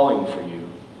is calling for you."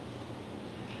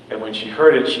 And when she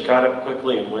heard it, she got up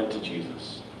quickly and went to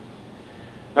Jesus.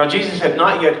 Now Jesus had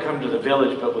not yet come to the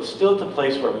village, but was still at the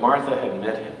place where Martha had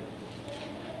met him.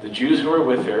 The Jews who were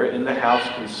with her in the house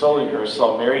consoling her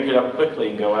saw Mary get up quickly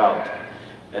and go out,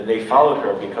 and they followed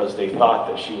her because they thought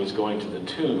that she was going to the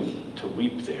tomb to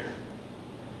weep there.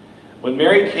 When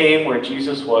Mary came where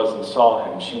Jesus was and saw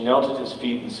him, she knelt at his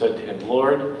feet and said to him,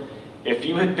 "Lord, if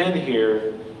you had been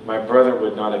here, my brother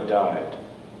would not have died."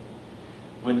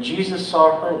 When Jesus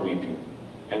saw her weeping,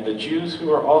 and the Jews who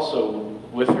were also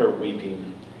with her weeping,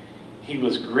 he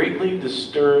was greatly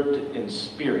disturbed in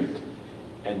spirit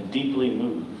and deeply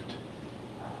moved.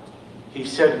 He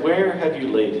said, "Where have you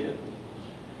laid him?"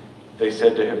 They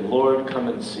said to him, "Lord, come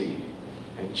and see."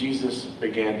 And Jesus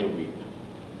began to weep.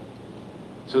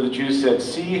 So the Jews said,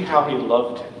 "See how he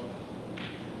loved him."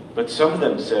 But some of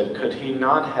them said, could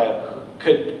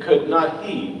not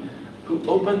he who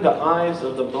opened the eyes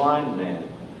of the blind man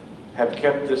have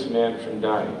kept this man from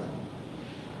dying?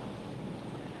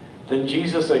 Then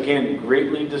Jesus, again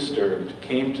greatly disturbed,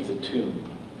 came to the tomb.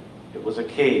 It was a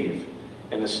cave,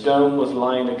 and a stone was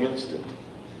lying against it.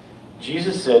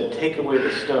 Jesus said, "Take away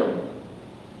the stone."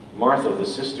 Martha, the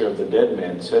sister of the dead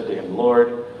man, said to him,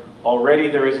 "Lord, already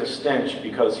there is a stench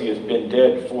because he has been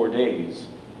dead 4 days."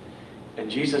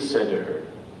 And Jesus said to her,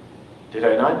 "Did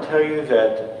I not tell you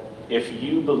that if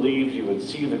you believed you would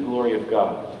see the glory of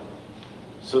God?"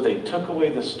 So they took away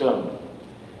the stone.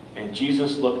 And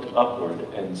Jesus looked upward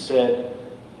and said,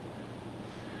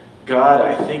 "God,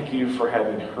 I thank you for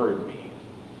having heard me.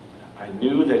 I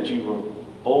knew that you will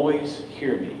always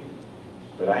hear me,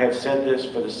 but I have said this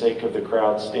for the sake of the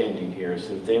crowd standing here, so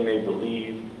that they may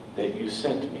believe that you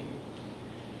sent me."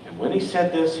 And when he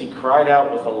said this, he cried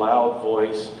out with a loud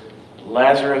voice,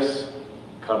 "Lazarus,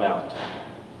 come out."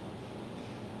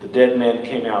 The dead man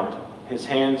came out, his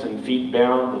hands and feet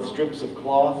bound with strips of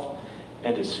cloth,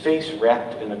 and his face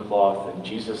wrapped in a cloth, and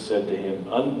Jesus said to him,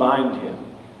 "Unbind him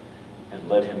and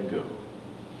let him go."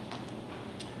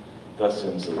 Thus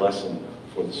ends the lesson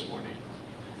for this morning.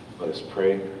 Let us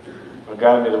pray. Oh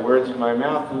God, may the words of my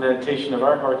mouth and the meditation of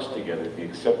our hearts together be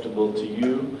acceptable to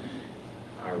you,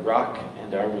 our rock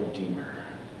and our Redeemer.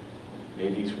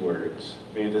 May these words,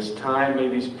 may this time, may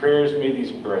these prayers, may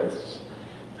these breaths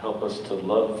help us to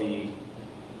love thee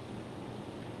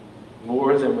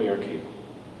more than we are capable.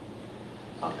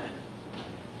 Amen.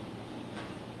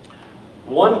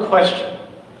 One question.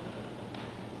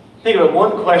 Think about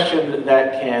one question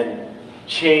that can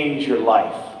change your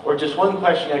life, or just one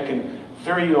question that can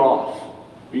throw you off.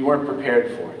 You weren't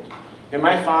prepared for it. And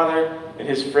my father and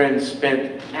his friends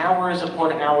spent hours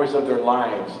upon hours of their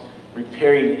lives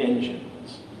repairing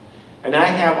engines. And I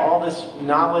have all this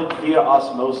knowledge via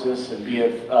osmosis and via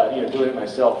doing it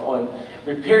myself on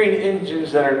repairing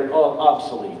engines that are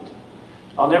obsolete.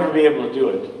 I'll never be able to do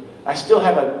it. I still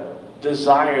have a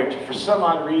desire to, for some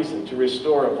odd reason, to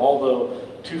restore a Volvo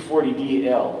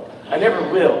 240DL. I never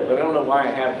will, but I don't know why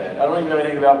I have that. I don't even know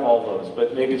anything about Volvos,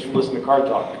 but maybe it's from listening to Car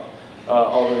Talk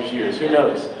all those years. Who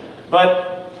knows?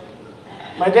 But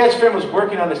my dad's friend was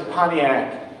working on his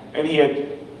Pontiac, and he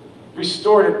had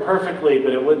restored it perfectly,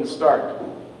 but it wouldn't start.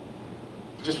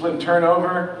 It just wouldn't turn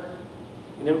over.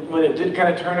 And when it did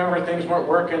kind of turn over, things weren't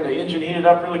working. The engine heated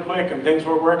up really quick, and things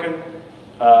weren't working.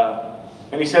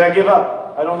 And he said, I give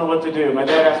up. I don't know what to do. My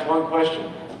dad asked one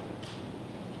question.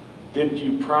 Did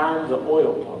you prime the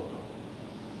oil pump?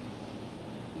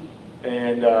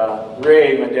 And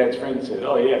Ray, my dad's friend, said,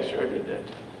 oh yeah, sure I did that.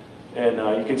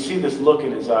 And you could see this look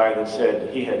in his eye that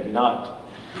said he had not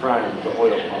primed the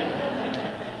oil pump.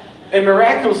 And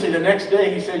miraculously, the next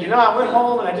day, he said, I went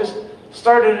home and I just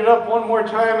started it up one more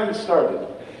time and it started.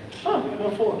 Oh,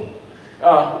 what for?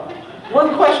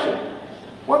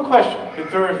 One question could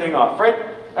throw everything off, right?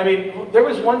 I mean, there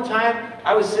was one time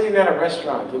I was sitting at a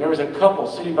restaurant and there was a couple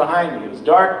sitting behind me. It was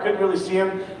dark, couldn't really see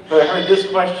them, but I heard this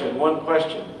question, one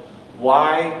question.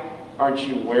 Why aren't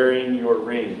you wearing your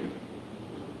ring?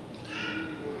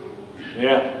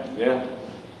 Yeah.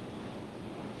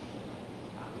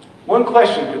 One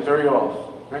question could throw you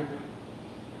off, right?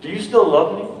 Do you still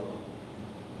love me?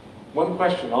 One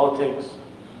question, all it takes.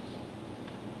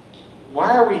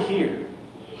 Why are we here?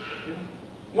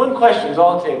 One question is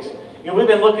all it takes. We've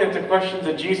been looking at the questions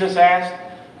that Jesus asked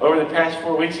over the past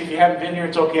 4 weeks. If you haven't been here,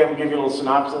 it's okay. I'm going to give you a little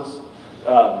synopsis.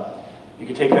 You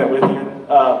can take that with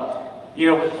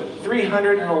you. With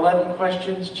 311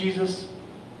 questions Jesus,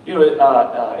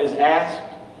 is asked.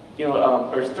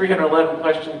 Or 311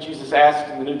 questions Jesus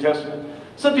asked in the New Testament.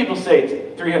 Some people say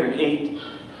it's 308.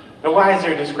 Now, why is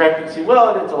there a discrepancy?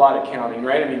 Well, it's a lot of counting,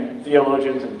 right? I mean,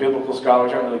 theologians and biblical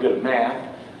scholars aren't really good at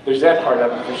math. There's that part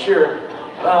of it for sure.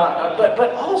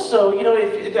 But also,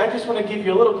 I just want to give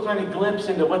you a little tiny glimpse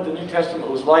into what the New Testament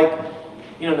was like.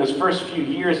 In those first few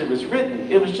years it was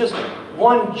written, it was just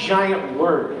one giant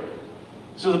word.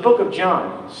 So the book of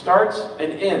John starts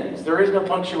and ends. There is no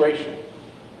punctuation.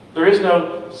 There is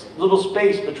no little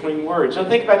space between words. So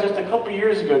think about just a couple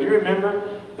years ago. Do you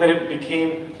remember that it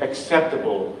became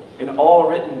acceptable in all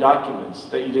written documents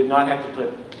that you did not have to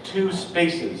put 2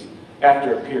 spaces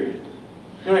after a period?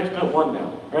 You only have to put 1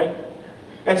 now, right?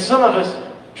 And some of us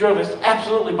drove us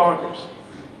absolutely bonkers.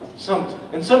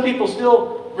 Some people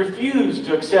still refuse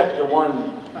to accept the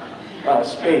 1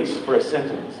 space for a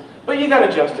sentence. But you got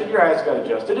adjusted, your eyes got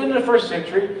adjusted. In the first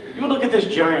century, you would look at this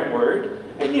giant word,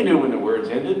 and you knew when the words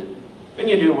ended, and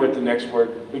you knew where the next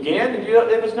word began, and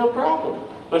it was no problem.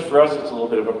 But for us, it's a little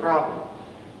bit of a problem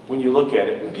when you look at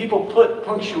it. And people put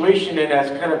punctuation in as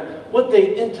kind of what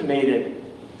they intimated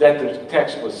that the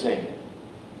text was saying.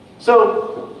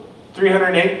 So,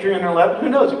 308, 311, who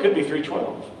knows? It could be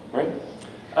 312, right?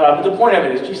 But the point of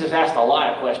it is Jesus asked a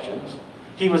lot of questions.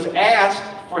 He was asked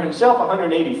for himself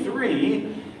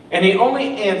 183, and he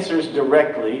only answers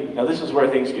directly. Now, this is where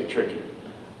things get tricky.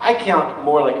 I count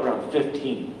more like around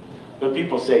 15, but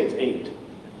people say it's 8.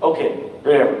 Okay,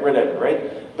 whatever,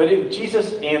 right? But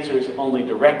Jesus answers only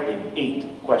directly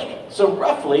 8 questions. So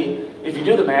roughly, if you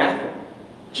do the math,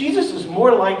 Jesus is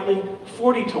more likely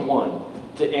 40 to 1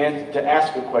 to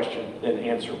ask a question than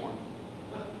answer one.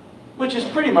 Which is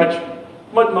pretty much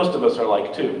what most of us are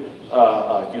like too,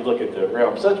 if you look at the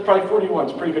realm. So that's probably 41,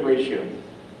 it's a pretty good ratio.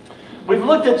 We've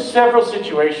looked at several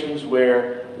situations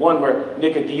where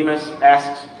Nicodemus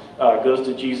goes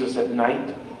to Jesus at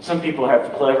night. Some people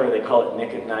have clever, they call it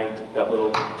Nick at Night, that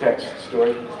little text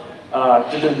story.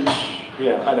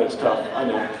 Yeah, I know it's tough, I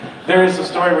know. There is a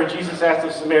story where Jesus asked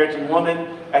the Samaritan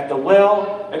woman at the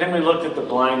well, and then we looked at the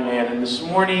blind man. And this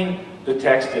morning, the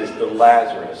text is the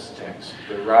Lazarus text,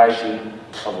 the rising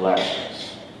of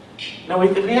Lazarus. Now we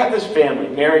have this family,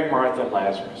 Mary, Martha, and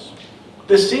Lazarus.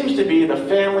 This seems to be the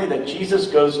family that Jesus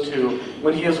goes to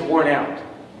when he is worn out,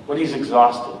 when he's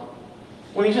exhausted.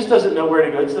 when he just doesn't know where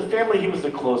to go. It's the family he was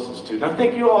the closest to. And I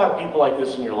think you all have people like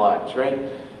this in your lives, right?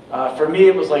 For me,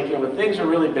 it was like, when things were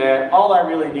really bad, all I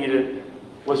really needed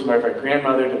was my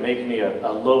grandmother to make me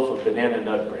a loaf of banana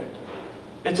nut bread.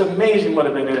 It's amazing what a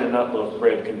banana nut loaf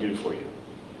bread can do for you.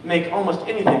 Make almost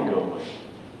anything go away.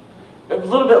 A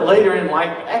little bit later in life,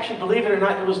 actually, believe it or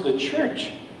not, it was the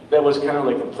church that was kind of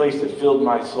like the place that filled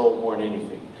my soul more than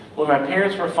anything. When my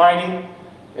parents were fighting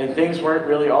and things weren't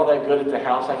really all that good at the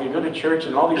house, I could go to church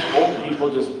and all these old people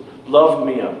just loved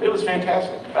me up. It was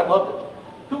fantastic. I loved it.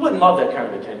 Who wouldn't love that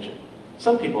kind of attention?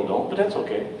 Some people don't, but that's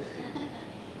okay.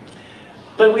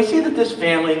 But we see that this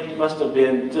family must have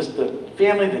been just the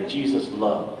family that Jesus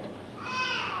loved.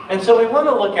 And so we want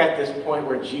to look at this point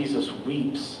where Jesus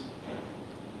weeps,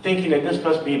 thinking that this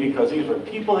must be because these were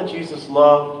people that Jesus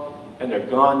loved, and they're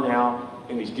gone now,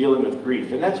 and he's dealing with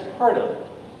grief. And that's part of it.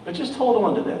 But just hold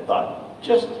on to that thought.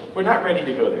 We're not ready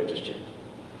to go there just yet.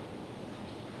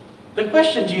 The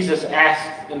question Jesus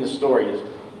asks in the story is,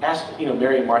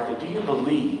 Mary and Martha, do you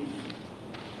believe?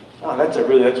 Oh, that's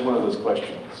one of those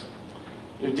questions.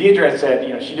 Deidre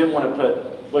said, she didn't want to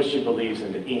put what she believes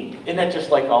into ink. Isn't that just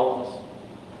like all of us?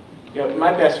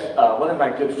 One of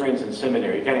my good friends in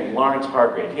seminary, a guy named Lawrence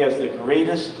Hargrave, he has the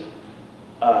greatest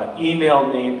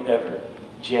email name ever,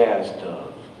 Jazz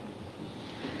Dove.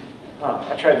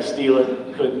 I tried to steal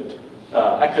it, couldn't.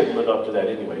 I couldn't live up to that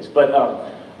anyways. But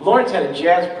Lawrence had a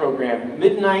jazz program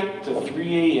midnight to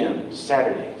 3 a.m.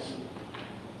 Saturdays.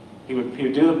 He would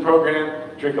do the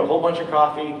program, drink a whole bunch of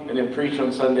coffee, and then preach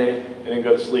on Sunday, and then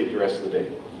go to sleep the rest of the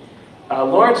day.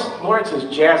 Lawrence's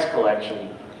jazz collection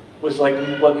was like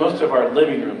what most of our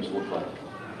living rooms look like,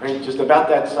 right? Just about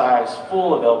that size,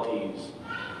 full of LPs.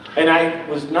 And I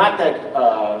was not that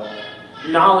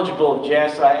knowledgeable of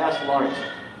jazz, so I asked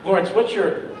Lawrence, what's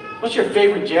your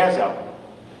favorite jazz album?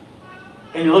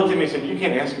 And he looked at me and said, you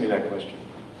can't ask me that question.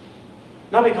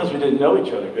 Not because we didn't know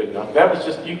each other good enough.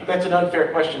 That's an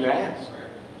unfair question to ask.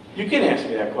 You can ask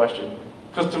me that question,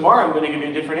 because tomorrow I'm going to give you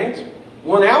a different answer.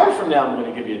 1 hour from now I'm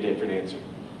going to give you a different answer.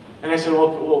 And I said,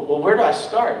 well, where do I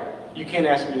start? You can't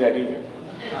ask me that either.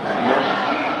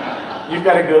 You've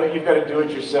got to do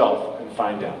it yourself and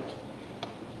find out.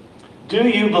 Do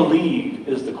you believe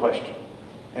is the question.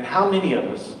 And how many of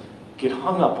us get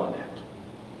hung up on that?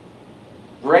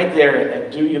 Right there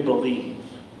at do you believe?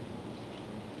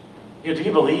 Do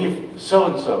you believe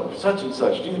so-and-so, such and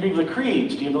such? Do you believe the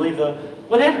creeds? Do you believe the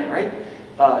whatever, right?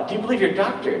 Do you believe your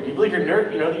doctor? Do you believe your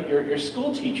nurse, your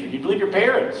school teacher? Do you believe your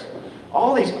parents?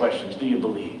 All these questions, do you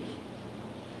believe?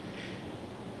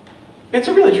 It's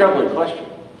a really troubling question.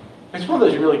 It's one of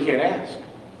those you really can't ask.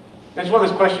 It's one of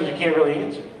those questions you can't really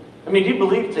answer. Do you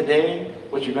believe today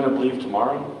what you're going to believe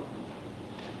tomorrow?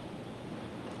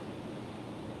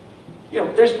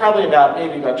 There's probably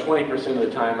maybe about 20% of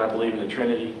the time I believe in the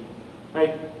Trinity,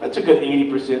 right? That's a good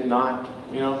 80% not,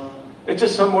 It's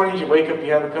just some mornings you wake up,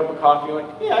 you have a cup of coffee, you're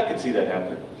like, yeah, I can see that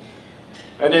happening.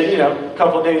 And then, a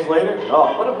couple of days later,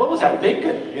 oh, what was I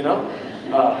thinking,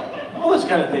 All those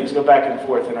kind of things go back and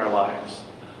forth in our lives.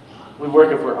 We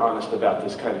work if we're honest about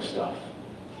this kind of stuff.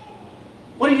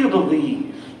 What do you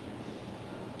believe?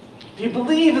 Do you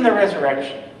believe in the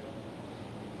resurrection?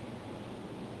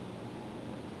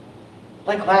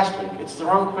 Like last week, it's the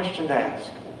wrong question to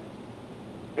ask.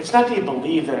 It's not do you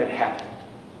believe that it happened?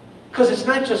 Because it's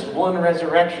not just one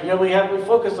resurrection. We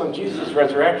focus on Jesus'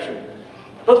 resurrection.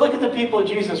 But look at the people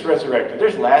Jesus resurrected.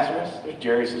 There's Lazarus, there's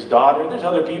Jairus' daughter, there's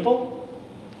other people.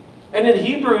 And in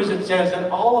Hebrews it says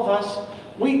that all of us,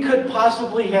 we could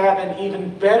possibly have an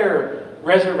even better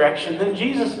resurrection than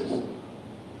Jesus's.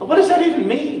 But what does that even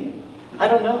mean? I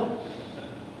don't know.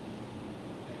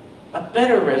 A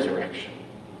better resurrection.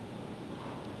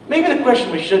 Maybe the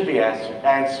question we should be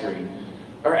answering,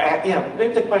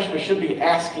 maybe the question we should be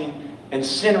asking and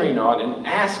centering on and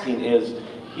asking is,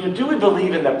 do we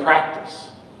believe in the practice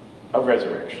of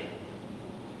resurrection?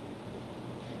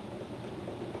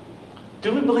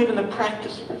 Do we believe in the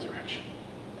practice of resurrection?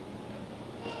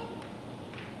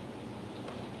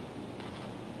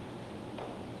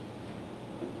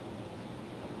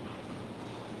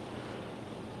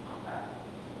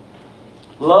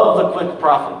 Love the quick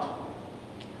profit,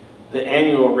 the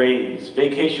annual raise,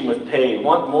 vacation with pay,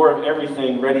 want more of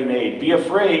everything ready-made. Be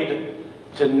afraid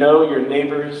to know your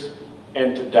neighbors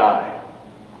and to die.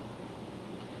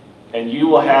 And you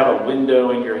will have a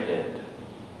window in your head.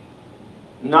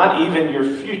 Not even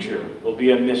your future will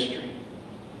be a mystery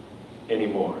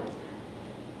anymore.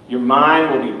 Your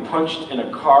mind will be punched in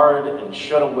a card and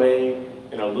shut away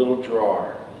in a little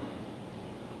drawer.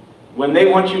 When they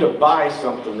want you to buy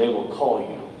something, they will call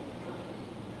you.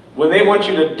 When they want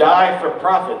you to die for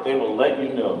profit, they will let you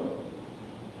know.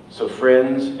 So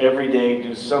friends, every day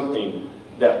do something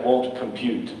that won't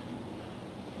compute.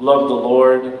 Love the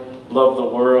Lord, love the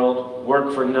world,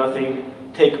 work for nothing,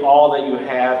 take all that you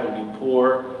have and be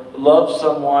poor, love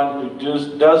someone who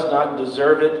does not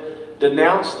deserve it,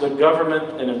 denounce the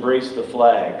government and embrace the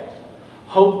flag.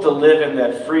 Hope to live in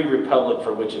that free republic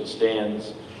for which it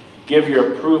stands. Give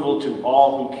your approval to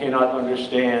all who cannot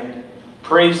understand.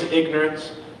 Praise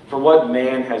ignorance for what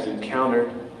man has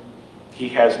encountered, he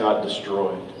has not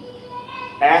destroyed.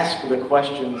 Ask the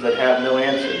questions that have no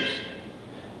answers.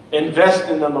 Invest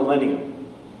in the millennium.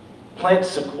 Plant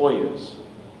sequoias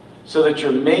so that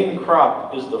your main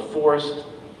crop is the forest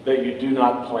that you do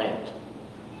not plant,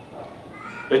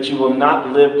 that you will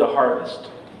not live to harvest.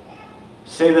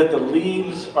 Say that the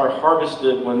leaves are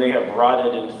harvested when they have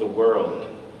rotted into the world.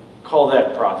 Call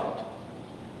that prophet.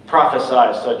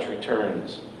 Prophesy such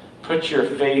returns. Put your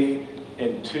faith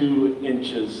in 2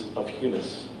 inches of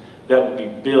humus that will be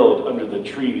built under the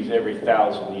trees every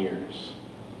 1,000 years.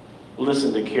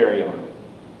 Listen to Carry On.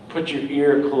 Put your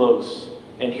ear close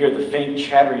and hear the faint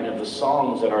chattering of the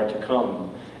songs that are to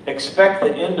come. Expect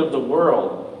the end of the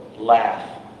world. Laugh.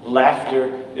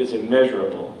 Laughter is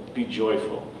immeasurable. Be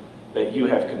joyful that you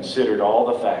have considered all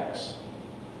the facts.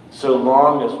 So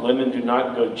long as women do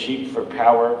not go cheap for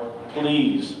power,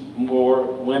 please, more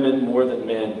women more than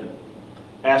men.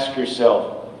 Ask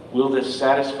yourself, will this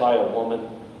satisfy a woman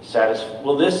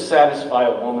satisfied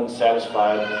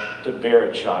to bear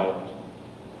a child?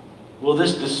 Will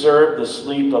this disturb the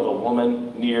sleep of a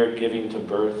woman near giving to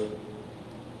birth?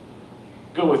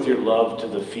 Go with your love to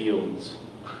the fields.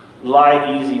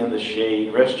 Lie easy in the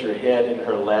shade, rest your head in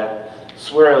her lap,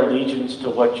 swear allegiance to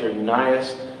what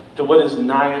is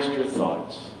nighest your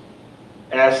thoughts.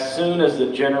 As soon as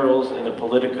the generals and the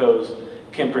politicos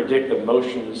can predict the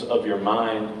motions of your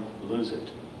mind, lose it.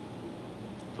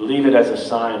 Leave it as a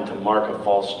sign to mark a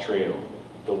false trail,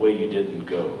 the way you didn't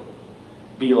go.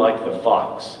 Be like the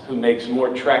fox who makes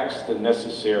more tracks than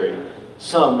necessary,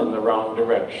 some in the wrong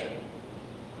direction.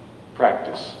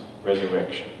 Practice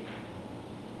resurrection.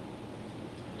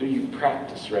 Do you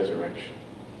practice resurrection?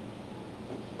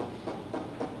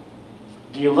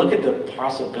 Do you look at the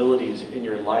possibilities in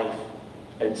your life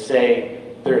and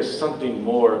say, there's something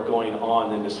more going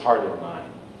on in this heart of mine?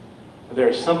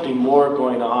 There's something more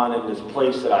going on in this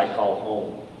place that I call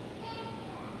home.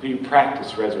 Do you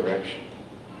practice resurrection?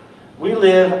 We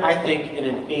live, I think, in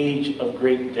an age of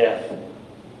great death,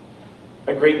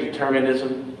 a great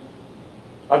determinism,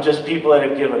 of just people that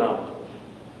have given up.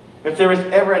 If there was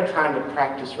ever a time to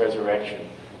practice resurrection,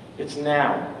 it's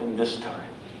now, in this time.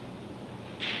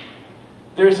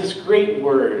 There's this great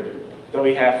word that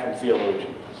we have from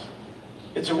theologians.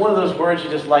 It's one of those words you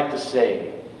just like to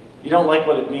say. You don't like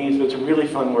what it means, but it's a really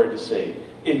fun word to say.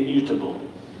 Immutable.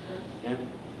 Yeah?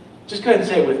 Just go ahead and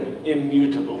say it with me.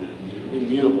 Immutable.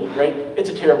 Immutable, right? It's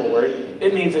a terrible word.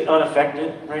 It means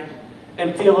unaffected, right?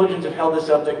 And theologians have held this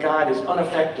up that God is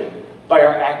unaffected by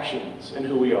our actions and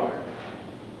who we are.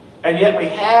 And yet we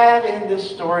have in this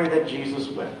story that Jesus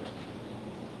wept.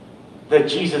 That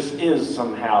Jesus is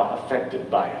somehow affected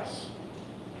by us.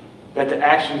 That the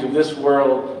actions of this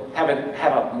world have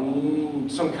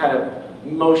some kind of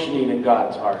motioning in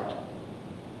God's heart.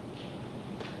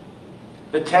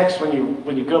 The text, when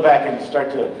you go back and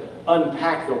start to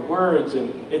unpack the words,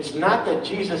 and it's not that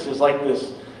Jesus is like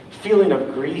this feeling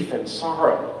of grief and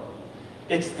sorrow.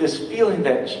 It's this feeling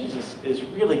that Jesus is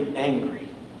really angry.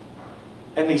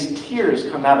 And these tears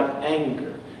come out of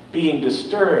anger, being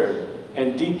disturbed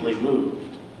and deeply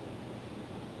moved.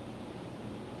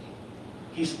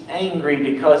 He's angry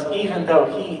because even though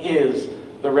he is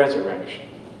the resurrection,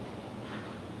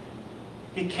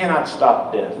 he cannot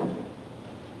stop death.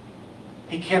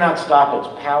 He cannot stop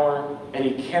its power, and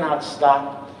he cannot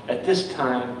stop, at this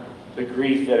time, the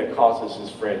grief that it causes his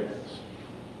friends.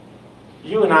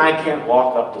 You and I can't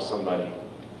walk up to somebody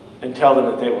and tell them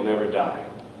that they will never die.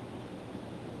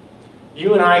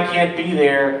 You and I can't be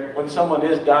there when someone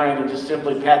is dying and just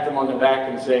simply pat them on the back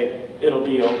and say, it'll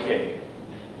be okay.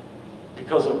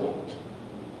 Because it won't.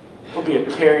 There'll be a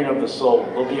tearing of the soul.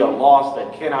 There'll be a loss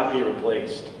that cannot be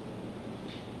replaced.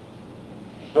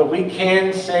 But we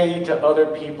can say to other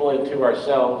people and to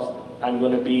ourselves, I'm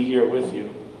going to be here with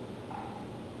you.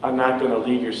 I'm not going to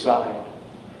leave your side.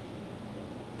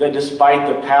 That despite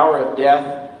the power of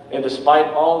death and despite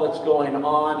all that's going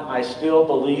on, I still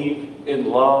believe in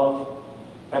love,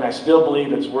 and I still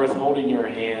believe it's worth holding your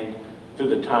hand through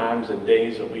the times and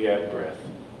days that we have breath.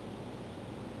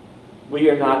 We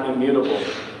are not immutable.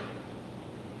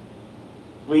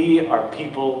 We are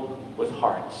people with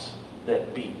hearts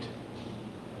that beat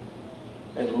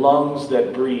and lungs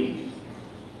that breathe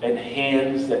and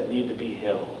hands that need to be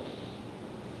held.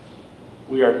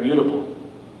 We are mutable.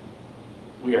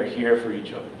 We are here for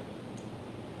each other.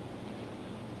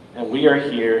 And we are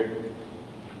here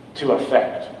to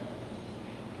affect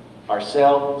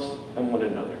ourselves and one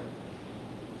another.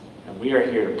 And we are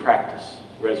here to practice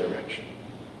resurrection.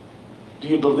 Do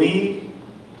you believe?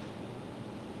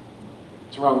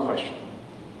 It's a wrong question.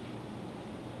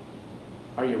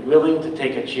 Are you willing to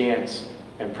take a chance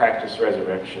and practice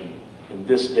resurrection in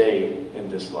this day, in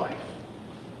this life?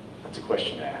 That's a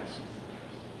question to ask.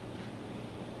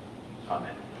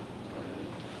 Amen.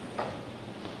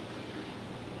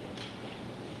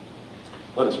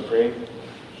 Let us pray.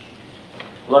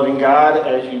 Loving God,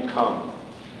 as you come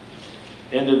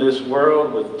into this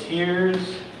world with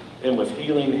tears and with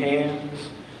healing hands,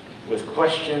 with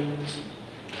questions,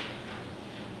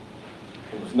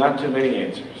 and with not too many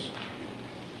answers,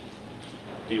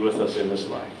 be with us in this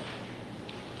life.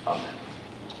 Amen.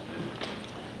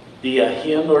 The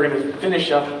hymn, we're going to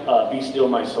finish up Be Still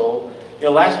My Soul.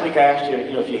 Last week I asked you,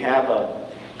 if you have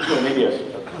maybe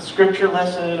a scripture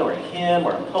lesson or a hymn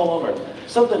or a poem or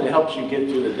something that helps you get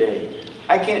through the day.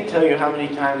 I can't tell you how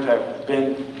many times I've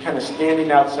been kind of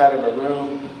standing outside of a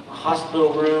room, a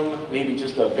hospital room, maybe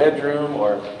just a bedroom,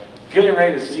 or getting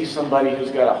ready to see somebody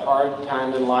who's got a hard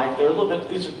time in life. They're a little bit,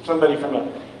 these are somebody from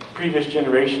a previous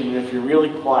generation, and if you're really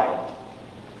quiet,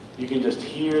 you can just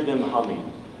hear them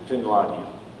humming within the audio.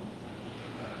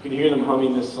 You can hear them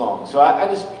humming this song. So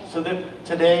that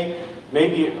today,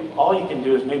 maybe all you can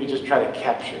do is maybe just try to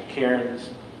capture Karen's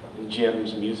and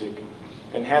Jim's music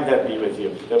and have that be with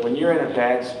you. That when you're in a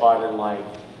bad spot in life,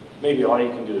 maybe all you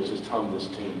can do is just hum this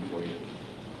tune for you.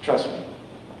 Trust me,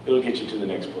 it'll get you to the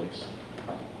next place.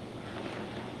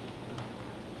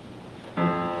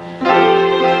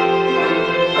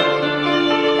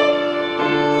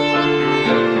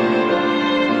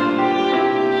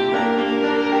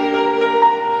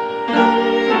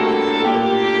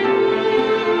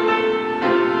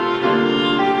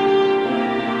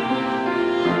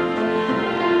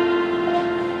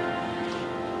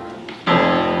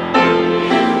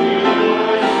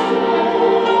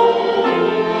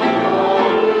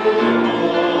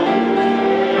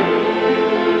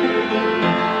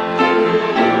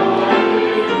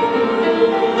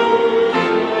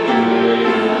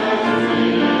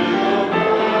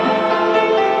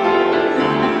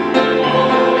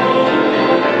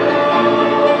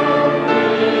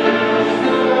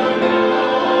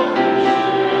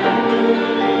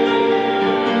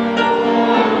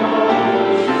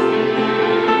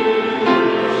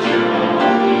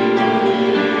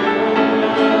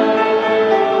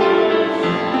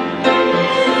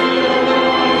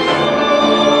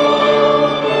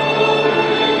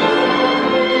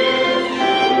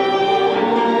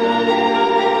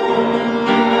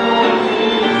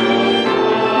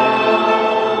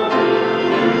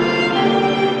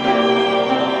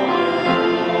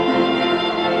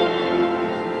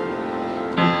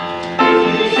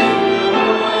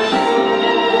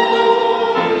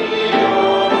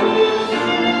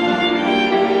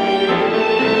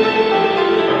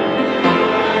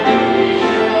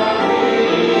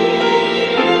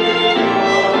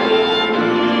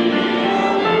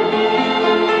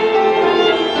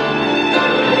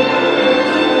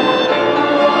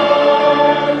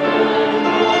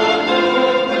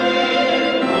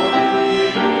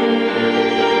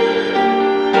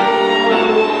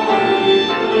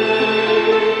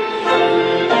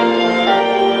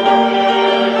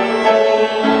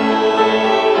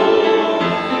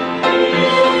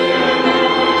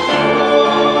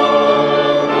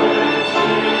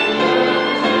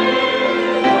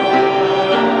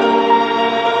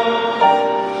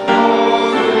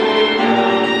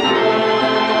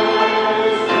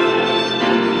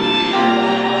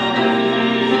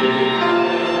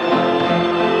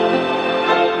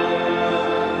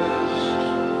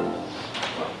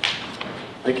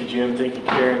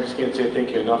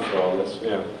 For all this,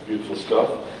 beautiful stuff.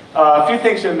 A few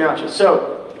things to announce you.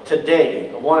 So today,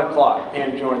 at 1 o'clock,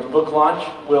 Pam Jordan's book launch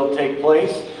will take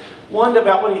place. What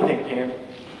do you think, Pam?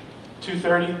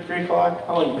 2:30, 3 o'clock?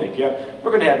 How long do you think? Yeah.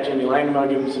 We're going to have Jimmy Langman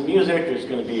give him some music. There's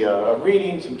going to be a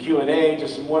reading, some Q&A,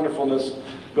 just some wonderfulness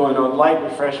going on. Light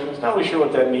refreshments. Not really sure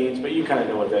what that means, but you kind of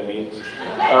know what that means.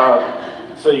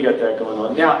 So you got that going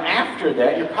on. Now, after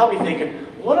that, you're probably thinking,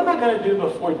 what am I going to do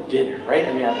before dinner, right?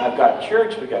 I mean, I've got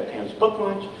church, we've got Pam's book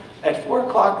lunch. At 4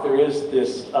 o'clock, there is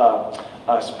this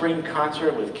spring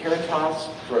concert with Caritas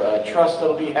for a trust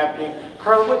that'll be happening.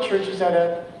 Carla, what church is that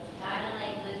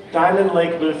at? Diamond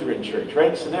Lake Lutheran Church,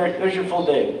 right? So there's your full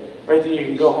day. Right then you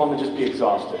can go home and just be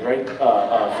exhausted, right, for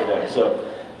that. So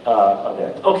of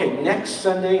that. Okay, next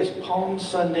Sunday is Palm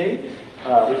Sunday.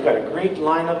 We've got a great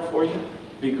lineup for you.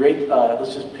 Be great.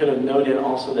 Let's just put a note in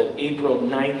also that April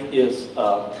 9th is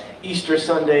Easter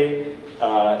Sunday,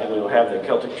 and we will have the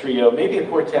Celtic Trio, maybe a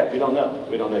quartet, we don't know.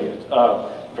 We don't know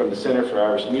yet. From the Center for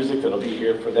Irish Music that'll be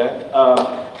here for that.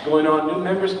 Going on, new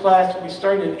members class will be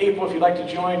starting in April if you'd like to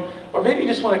join, or maybe you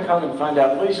just want to come and find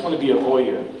out, maybe you just want to be a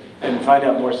voyeur and find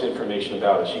out more information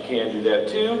about us. You can do that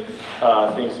too.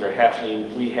 Things that are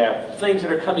happening. We have things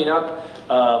that are coming up.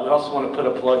 We also want to put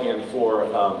a plug in for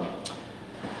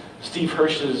Steve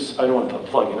Hirsch's, I don't want to put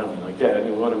plug in anything like that. I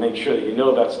mean, we want to make sure that you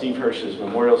know about Steve Hirsch's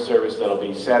memorial service. That'll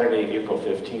be Saturday, April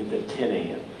 15th at 10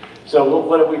 a.m. So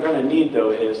what we're going to need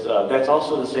though is, that's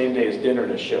also the same day as dinner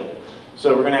and a show.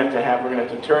 So we're going to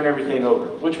have to turn everything over,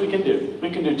 which we can do.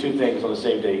 We can do two things on the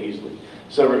same day easily.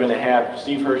 So we're going to have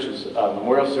Steve Hirsch's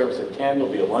memorial service at 10.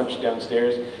 There'll be a lunch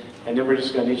downstairs. And then we're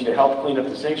just going to need you to help clean up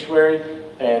the sanctuary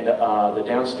and the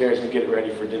downstairs and get it ready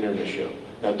for dinner and the show.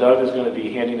 Now Doug is going to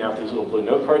be handing out these little blue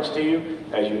note cards to you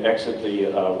as you exit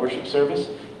the worship service.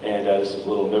 And this is a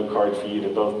little note card for you to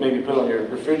both maybe put on your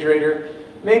refrigerator.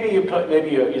 Maybe you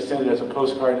send it as a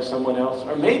postcard to someone else,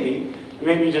 or maybe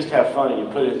you just have fun and you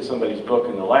put it in somebody's book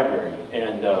in the library,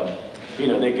 and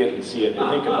they get to see it and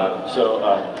think about it. So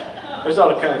there's all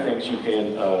the kind of things you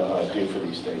can do for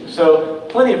these things. So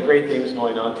plenty of great things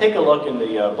going on. Take a look in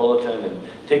the bulletin and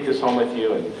take this home with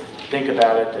you and think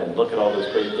about it and look at all those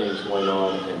great things going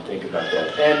on and think about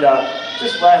that. And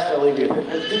just last, I'll leave you.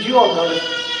 Did you all notice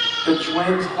the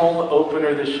Twins home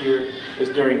opener this year is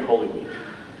during Holy Week?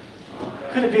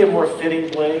 Could it be a more fitting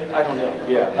way? I don't know.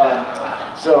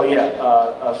 Yeah.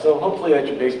 So hopefully that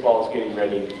your baseball is getting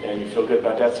ready and you feel good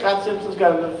about that. Scott Simpson's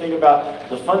got another thing about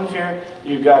the fun fair.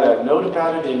 You've got a note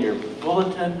about it in your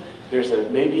bulletin.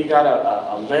 Maybe you got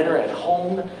a letter at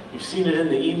home. You've seen it in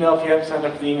the email. If you haven't signed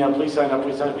up for the email, please sign up.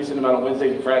 We send them out on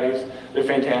Wednesdays and Fridays. They're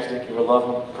fantastic. You will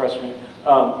love them. Trust me.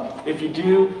 If you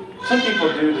do, some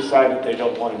people do decide that they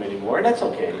don't want them anymore, and that's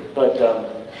okay. But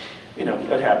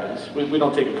that happens. We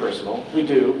don't take it personal. We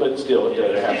do, but still,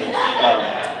 it happens.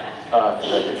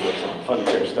 Fun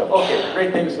fair stuff. Okay,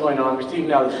 great things going on. Receive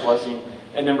now this blessing,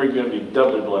 and then we're going to be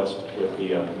doubly blessed with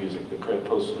the music, the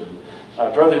postlude.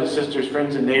 Brothers and sisters,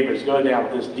 friends and neighbors, go down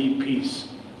with this deep peace.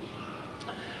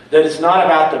 That it's not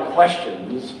about the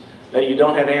questions that you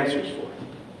don't have answers for.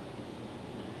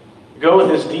 Go with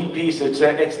this deep peace. It's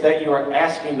that you are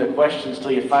asking the questions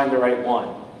till you find the right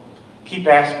one. Keep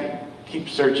asking. Keep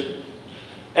searching.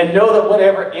 And know that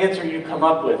whatever answer you come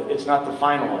up with, it's not the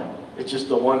final one. It's just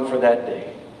the one for that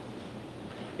day.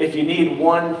 If you need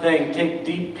one thing, take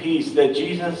deep peace that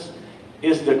Jesus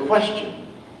is the question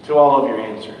to all of your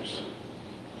answers.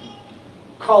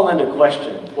 Call into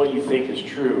question what you think is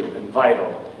true and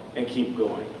vital and keep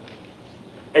going.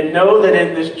 And know that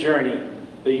in this journey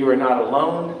that you are not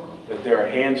alone, that there are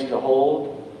hands to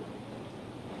hold,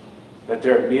 that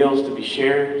there are meals to be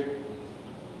shared,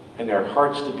 and there are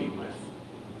hearts to be with.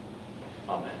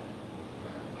 Amen.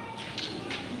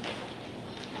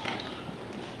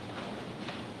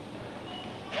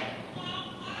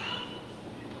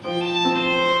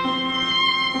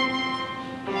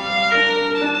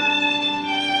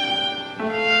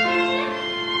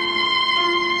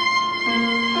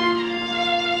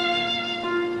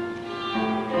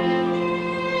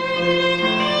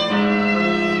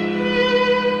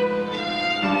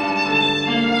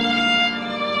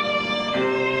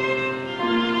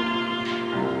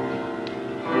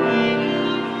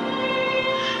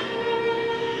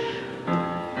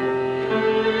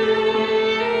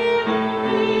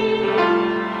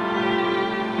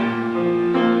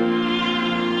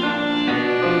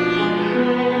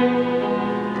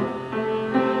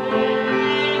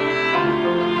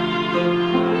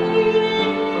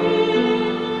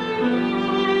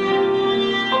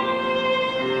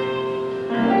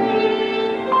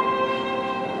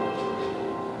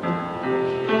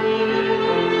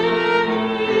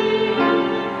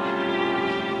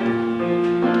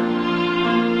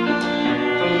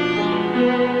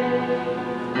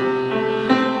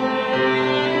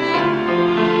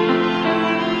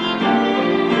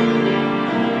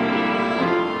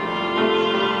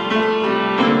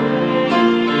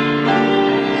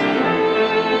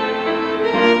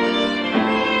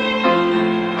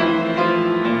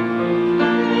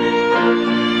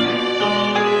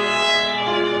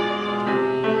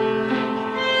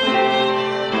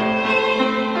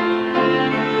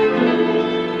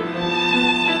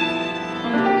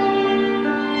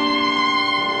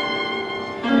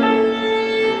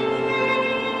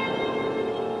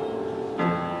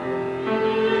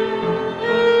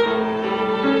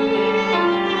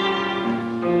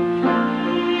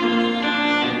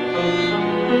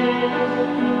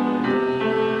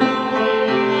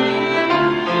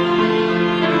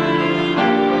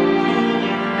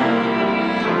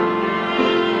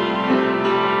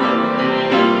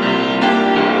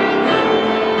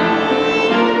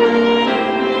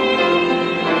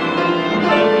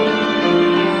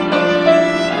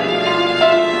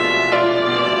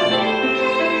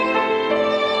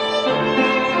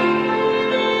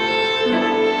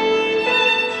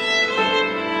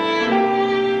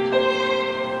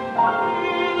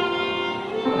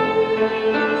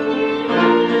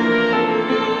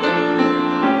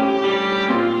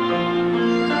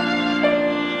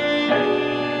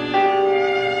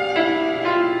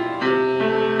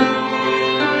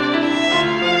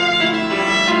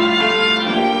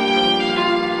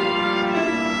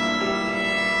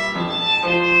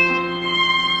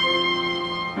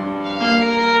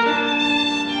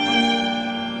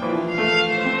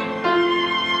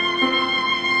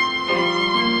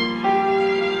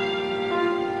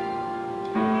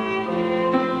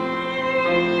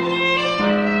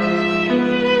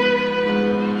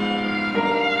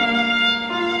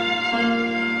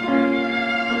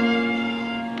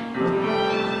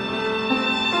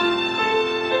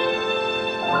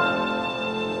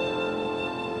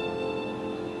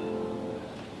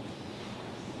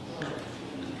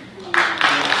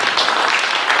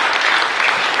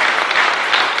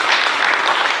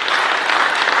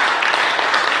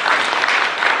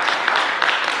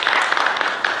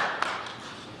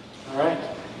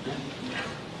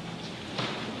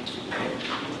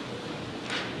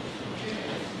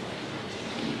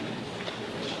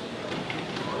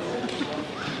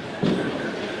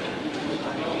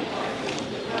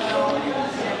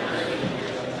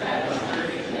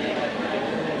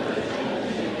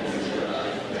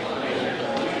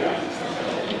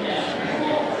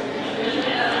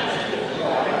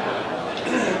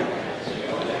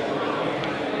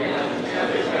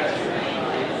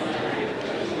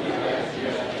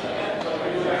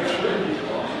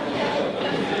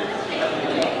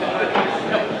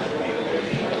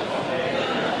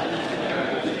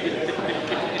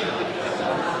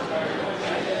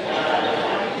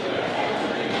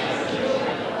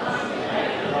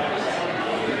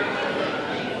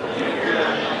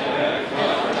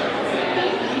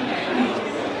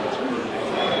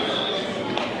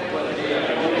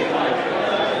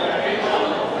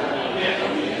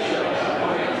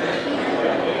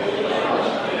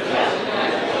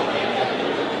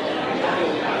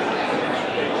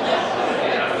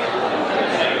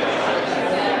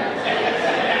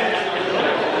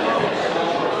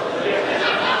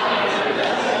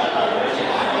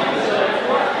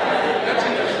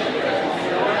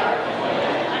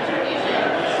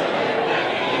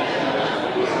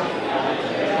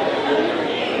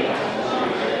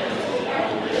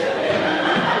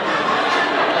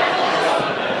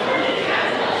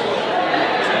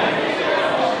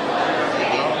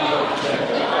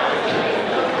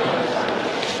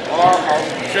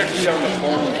 Check me on the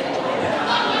phone.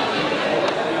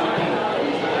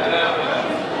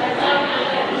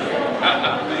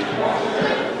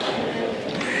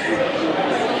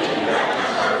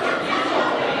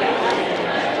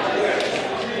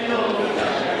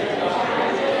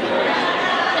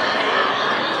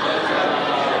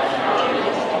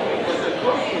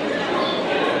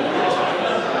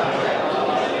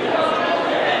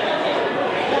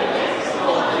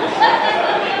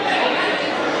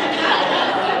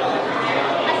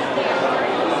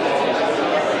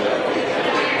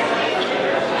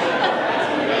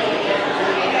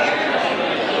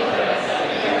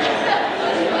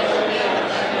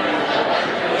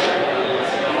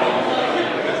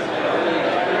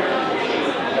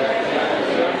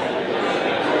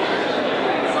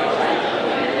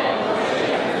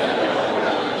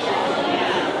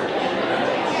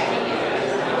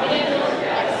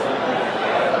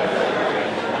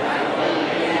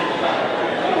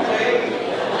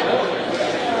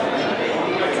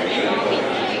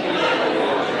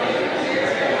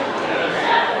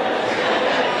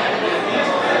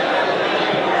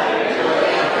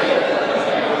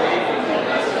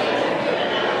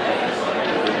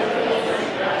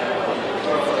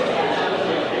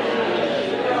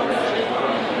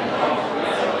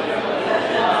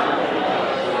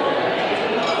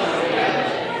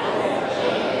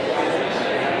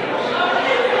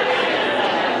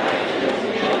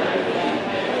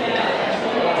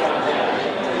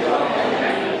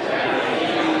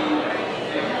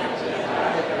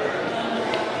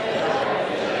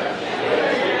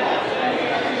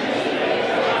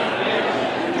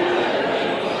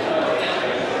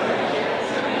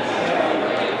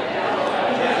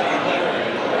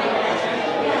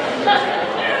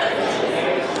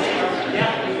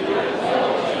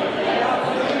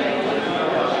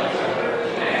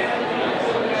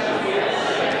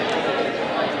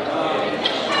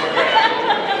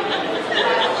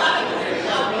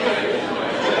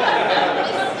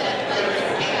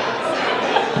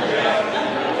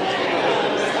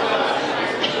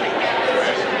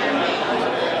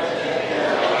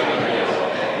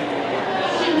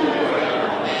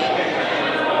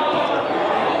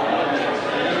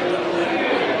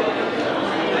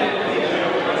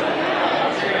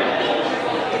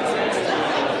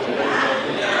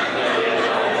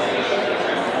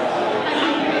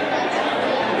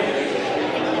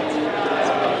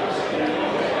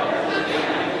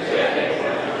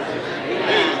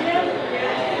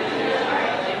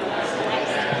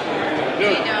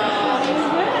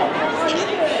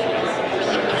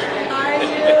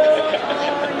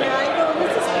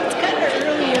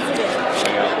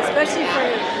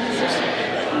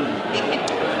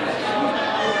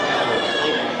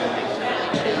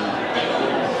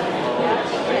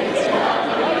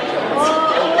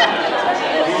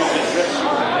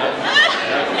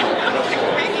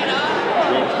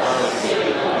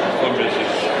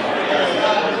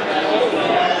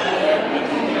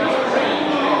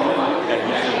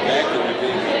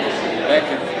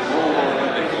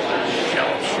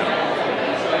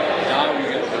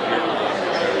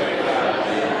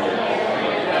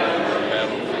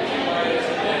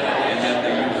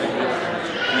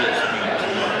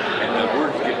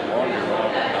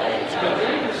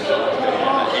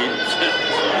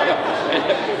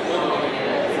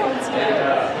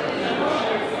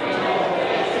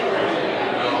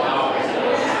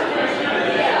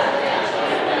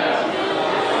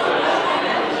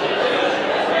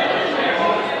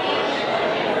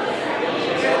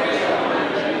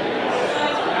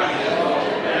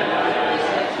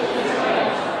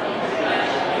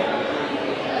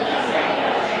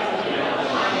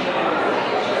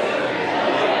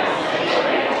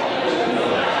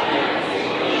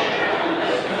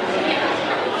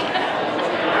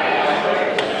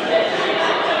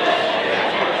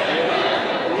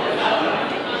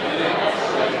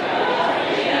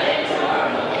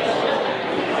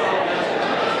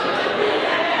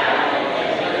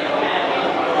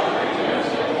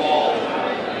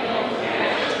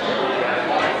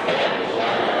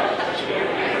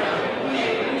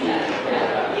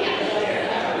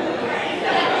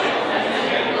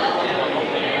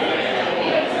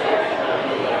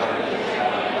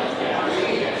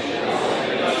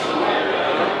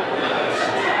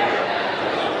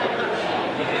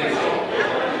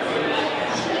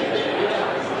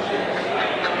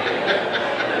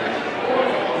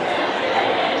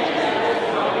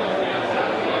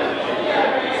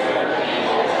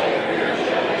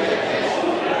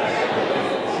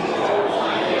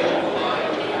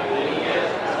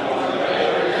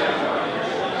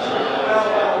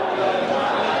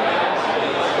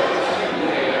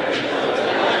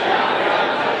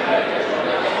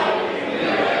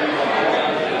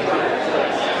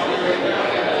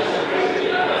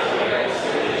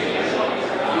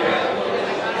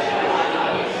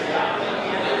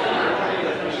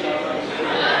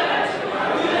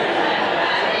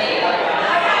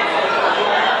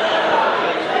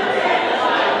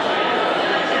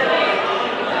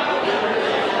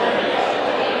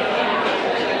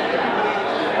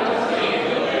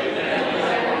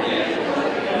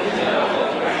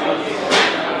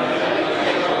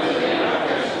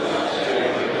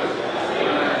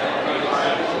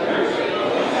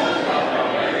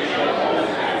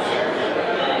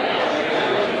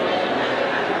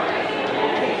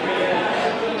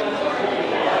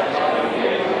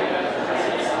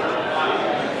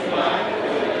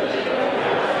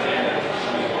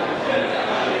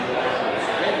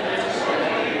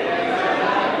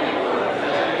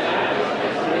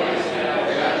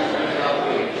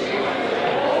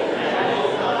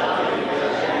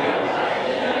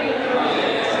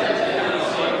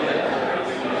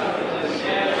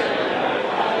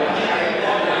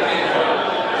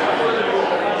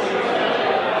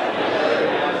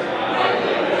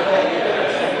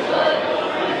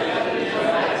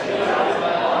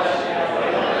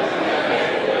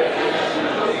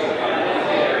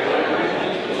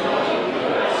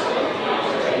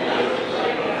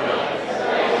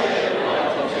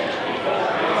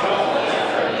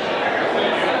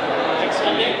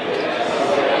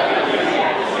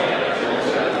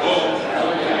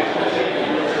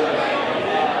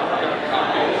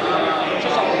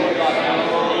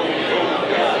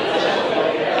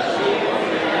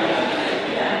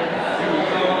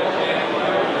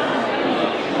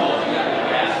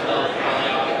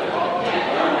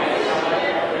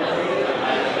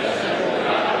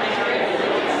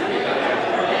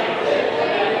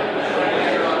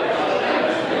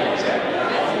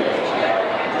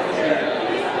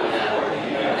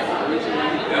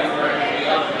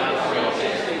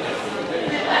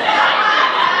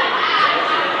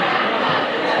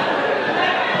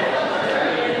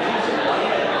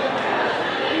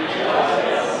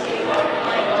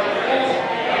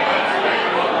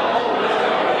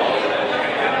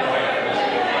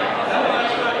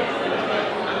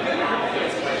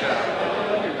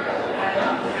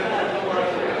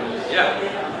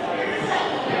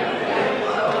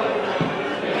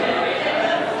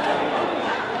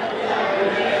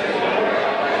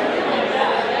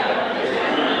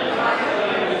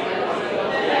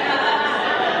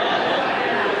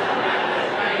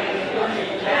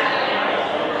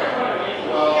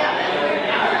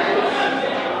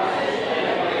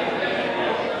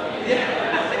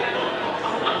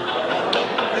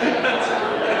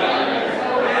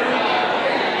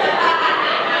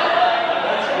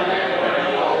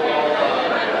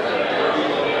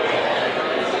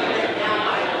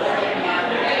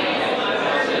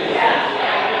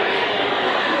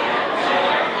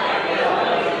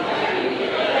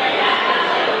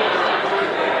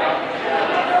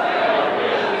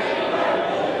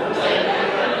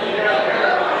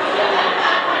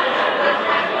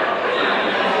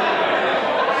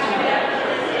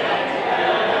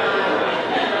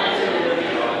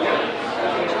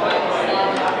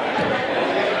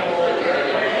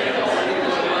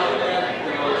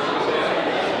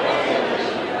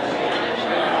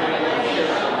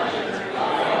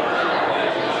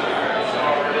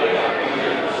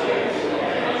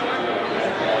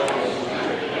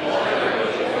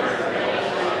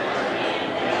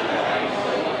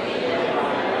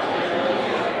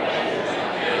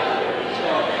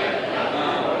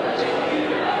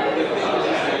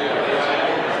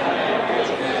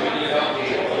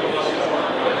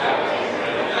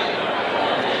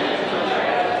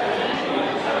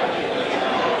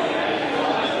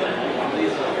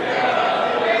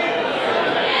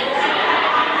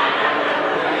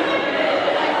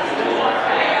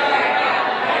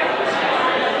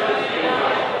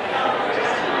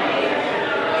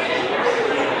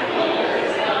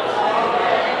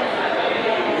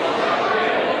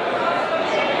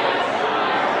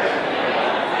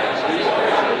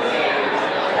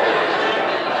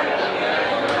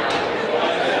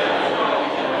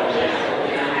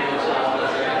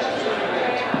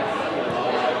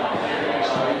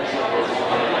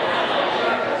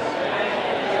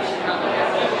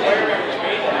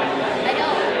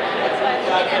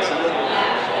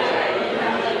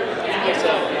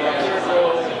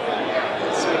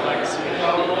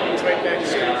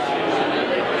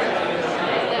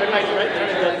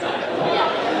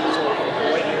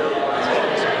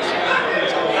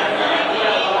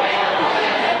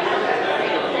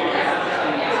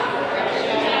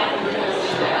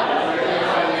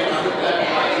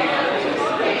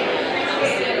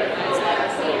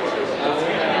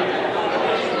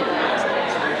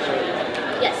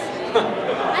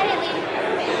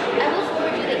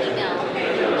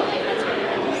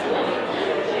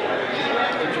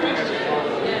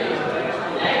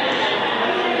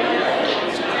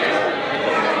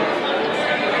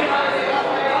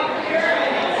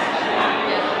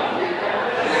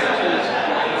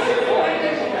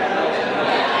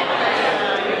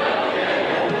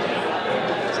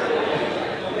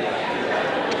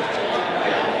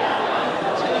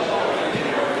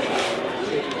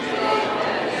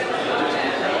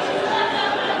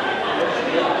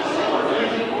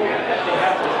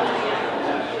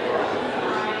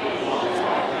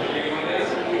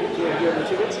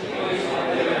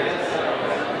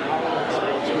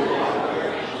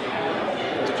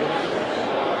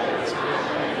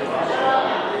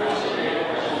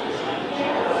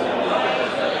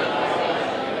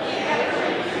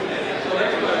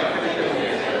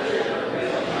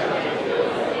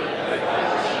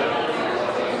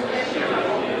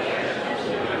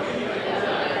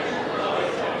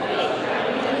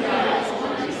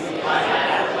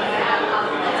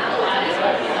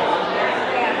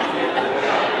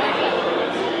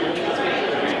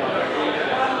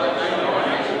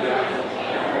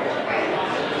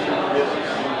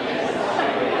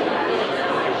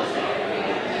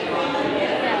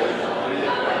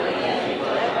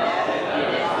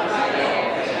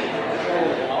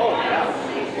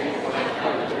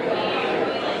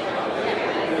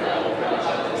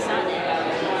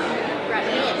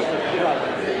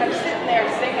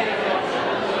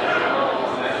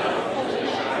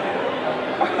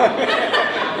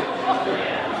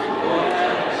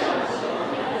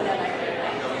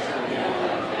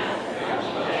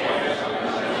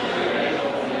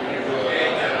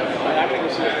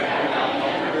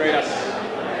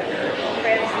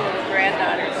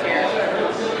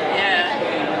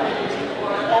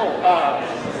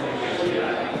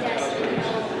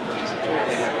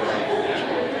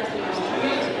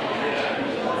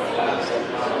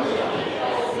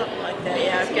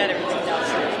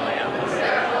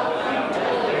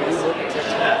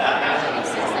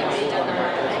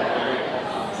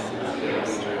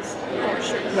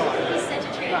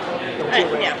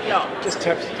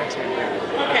 text me.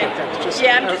 Okay. Thanks.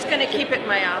 Yeah, I'm just going to keep it in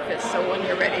my office, so when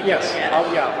you're ready to Yes. look at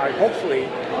it. Yeah. I hopefully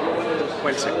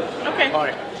Wednesday. Okay. All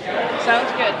right.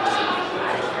 Sounds good.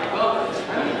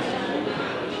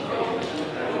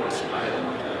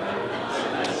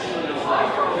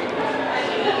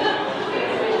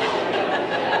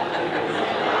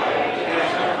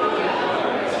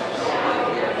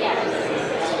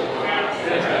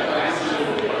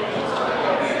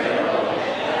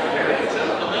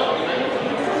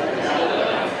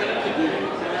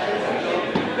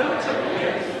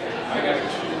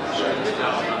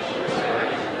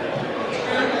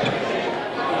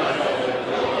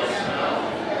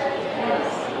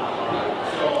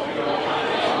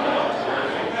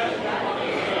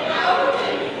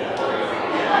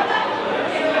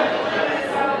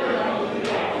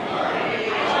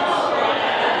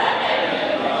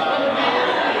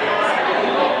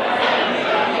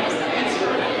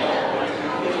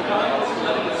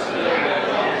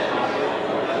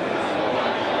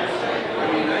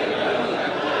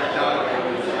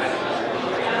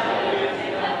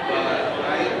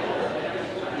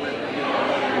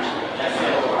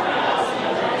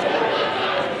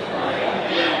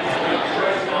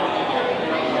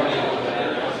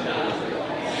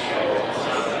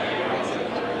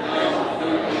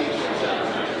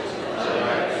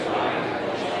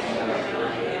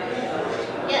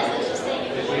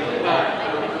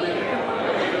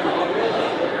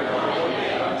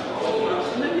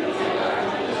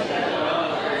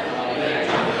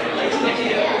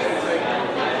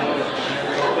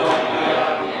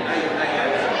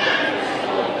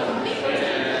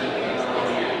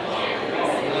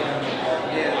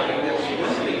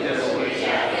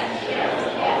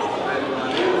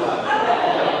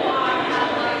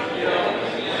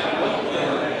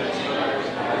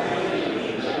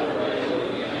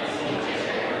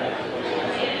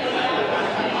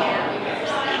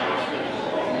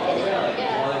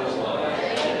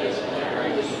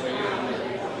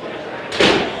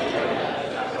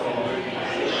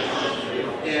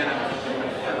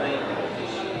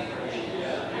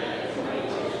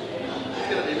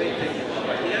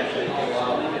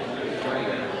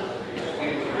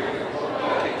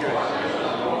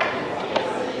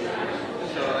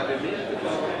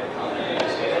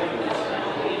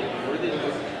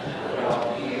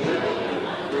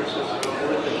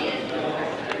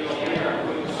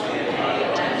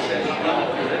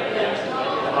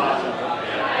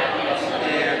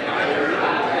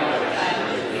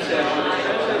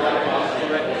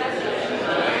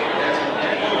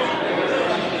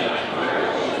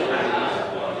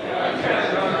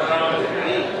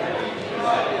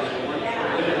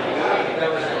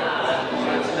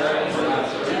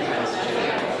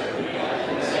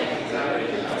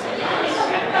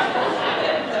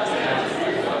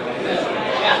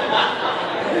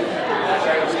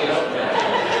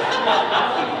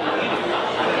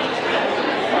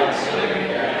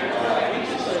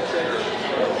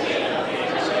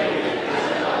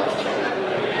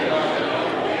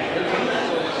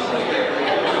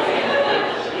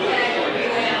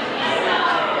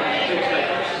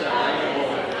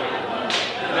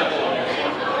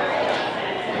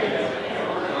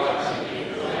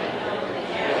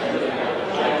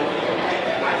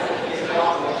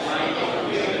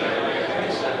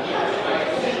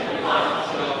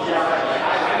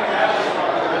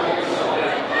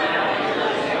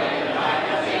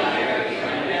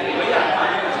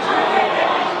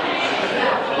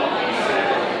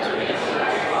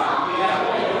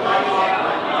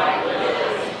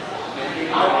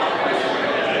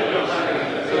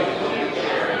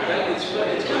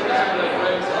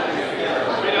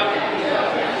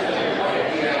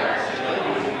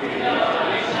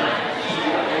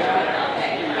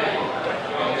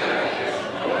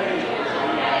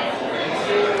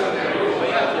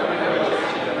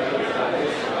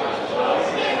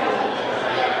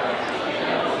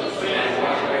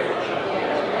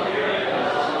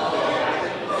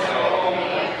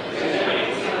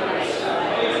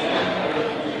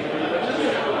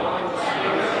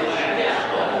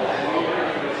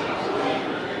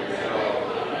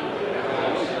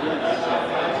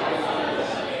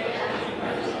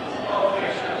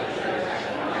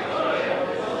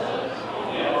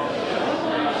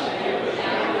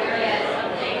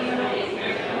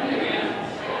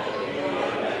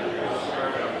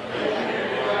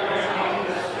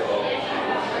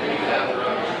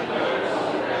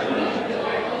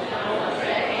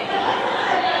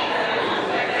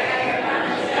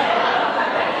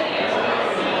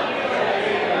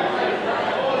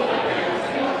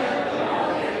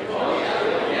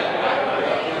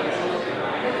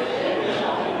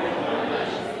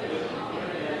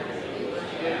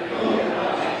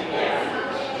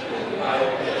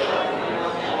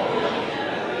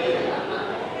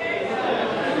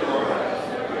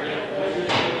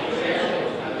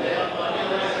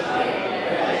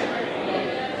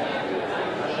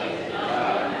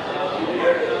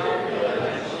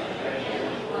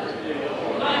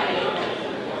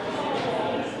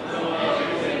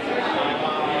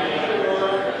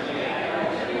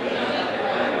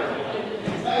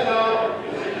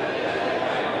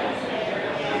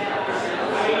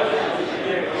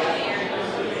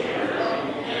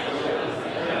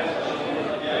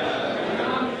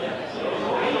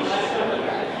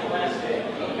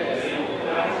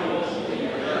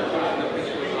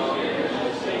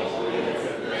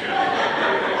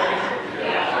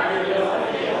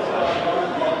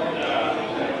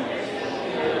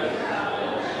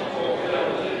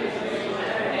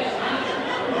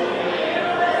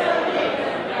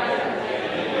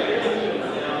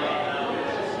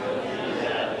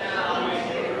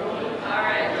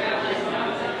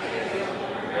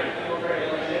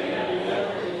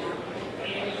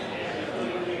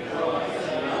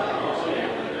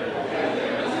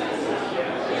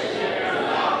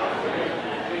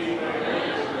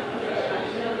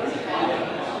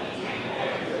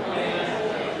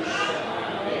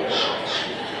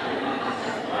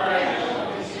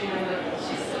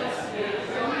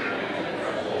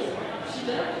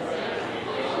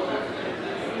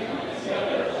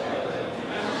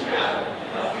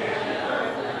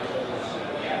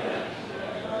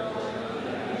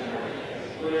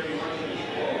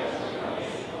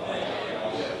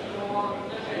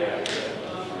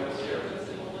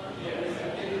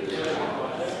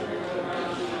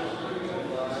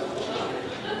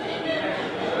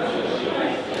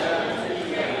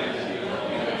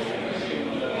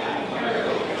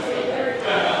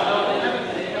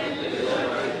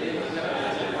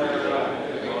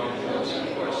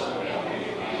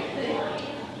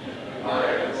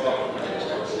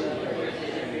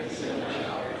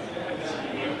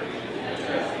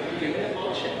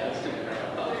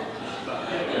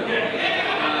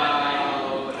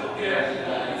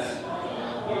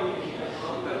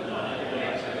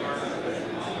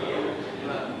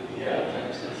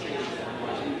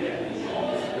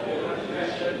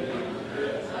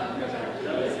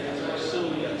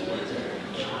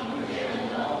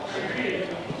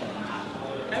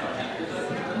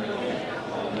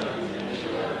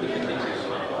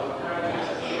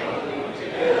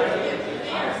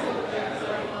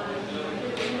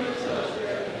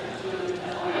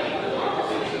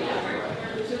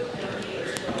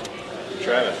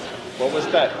 Travis, what was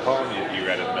that poem you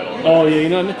read in the middle? Oh yeah, you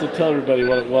know I meant to tell everybody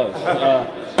what it was.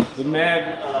 The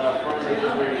Mad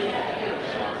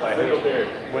by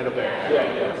Wendell Berry. Yeah,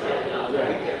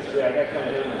 I got kind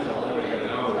of hit myself.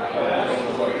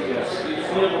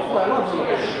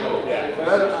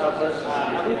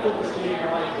 I didn't put the sleeve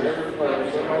on forever, but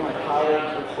all my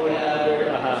colleagues were putting it there.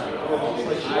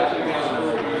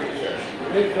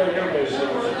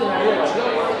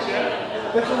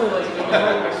 That's only like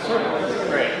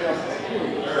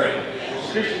right.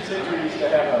 Christian Century used to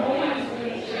have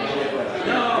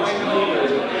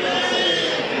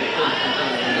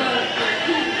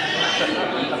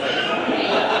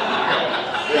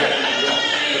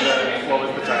What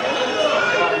was the title?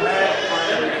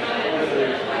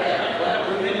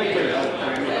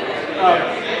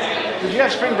 Did you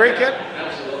have spring break yet?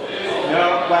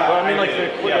 No, Well, I mean, like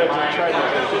the tried to.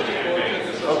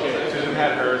 Okay, Susan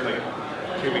had hers like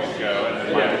 2 weeks ago, and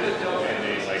then mine, and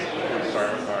they like we're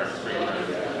starting with our spring break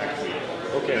next week.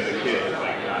 Okay. And the kid is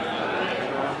like not.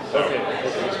 So I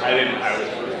was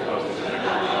supposed to like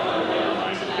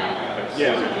mine to do, but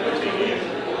Susan with the TV and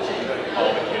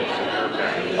all the kids to her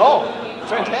parents. Oh,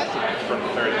 fantastic. From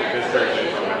this Thursday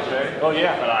to Wednesday. Oh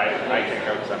yeah. But I can't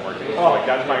go because I'm working. So, Oh. like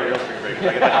that's my real spring break.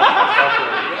 I get to have myself for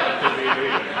a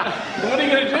week. What are you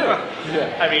gonna do?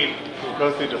 I mean,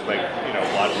 mostly just like, you know,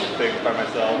 watch things by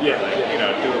myself. Yeah, or, like, yeah. you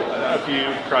know, do a few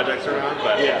projects around.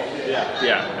 But Yeah.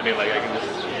 I mean, like I can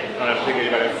just, I don't have to think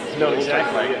about it. No,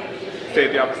 exactly, Like, stay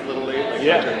at the office a little late. Like,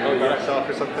 Yeah. watch a movie by myself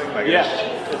or something. Like, Yeah.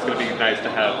 it's gonna be nice to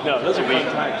have. No, those are a fun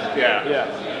week. times. Yeah. Yeah.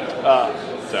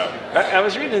 So. I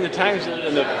was reading in the Times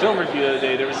in the film review the other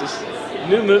day. There was this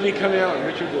new movie coming out with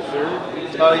Richard III.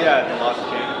 Oh yeah, The Lost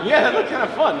King. Yeah, it looked kind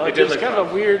of fun. Like, did it was look kind fun.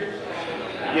 of a weird.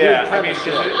 Yeah, weird I mean, premise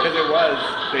because to it.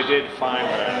 they did find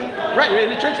the. Right, in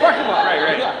the church parking lot.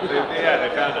 Right. Yeah. They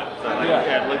found it. So like,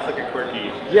 Yeah. it looks like a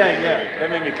quirky. Yeah. That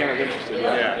made me kind of interested.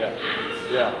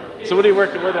 Yeah. So what are you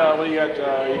working with? What do you got?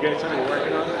 You got something you're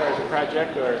working on as a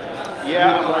project, or?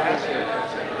 Yeah,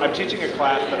 I'm teaching a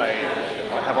class that I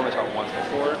have only taught once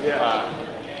before. Yeah.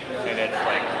 And it's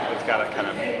like, it's got a kind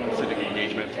of civic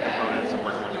engagement components. I'm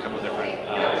working on a couple of different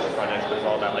projects, but it's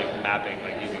all about like mapping,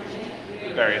 like using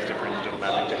various different digital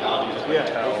mapping technologies to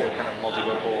tell kind of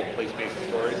multivocal place-based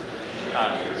stories.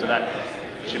 So that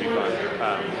should be fun.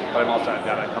 But I've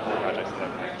got a couple of projects that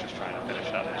I'm like, just trying to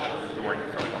finish up. I've been working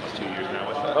for like almost 2 years now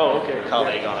with a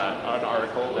colleague on an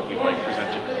article that we've like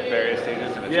presented at various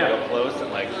stages, and it's real close.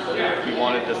 And like we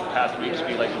wanted this past week to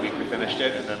be like the week we finished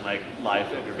it, and then like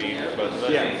live intervene for both of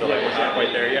us. Yeah. So like we're not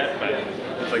quite there yet, but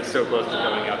it's like so close to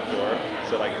coming out the door.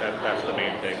 So like that's the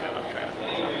main thing that I'm trying to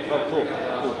finish up. Oh, cool.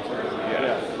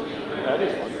 Yeah. That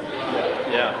is fun.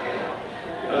 Yeah.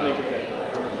 Let me get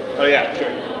that. Oh yeah,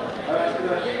 sure.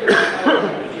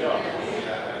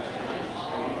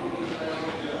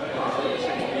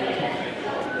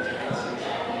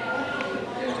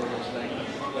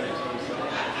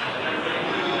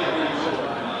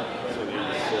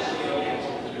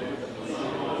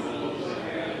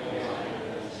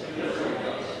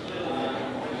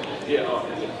 Yeah.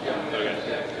 Okay.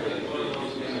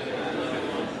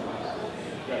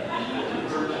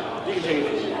 You can take it.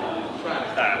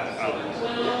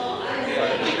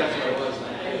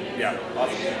 Yeah,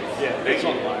 awesome. Yeah, it's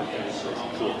online.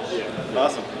 Cool. Yeah.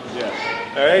 Awesome.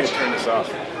 Yeah. All right. Turn this off.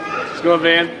 What's going,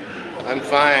 Van? I'm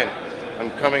fine.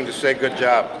 I'm coming to say good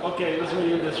job. Okay, let's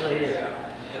read this right here.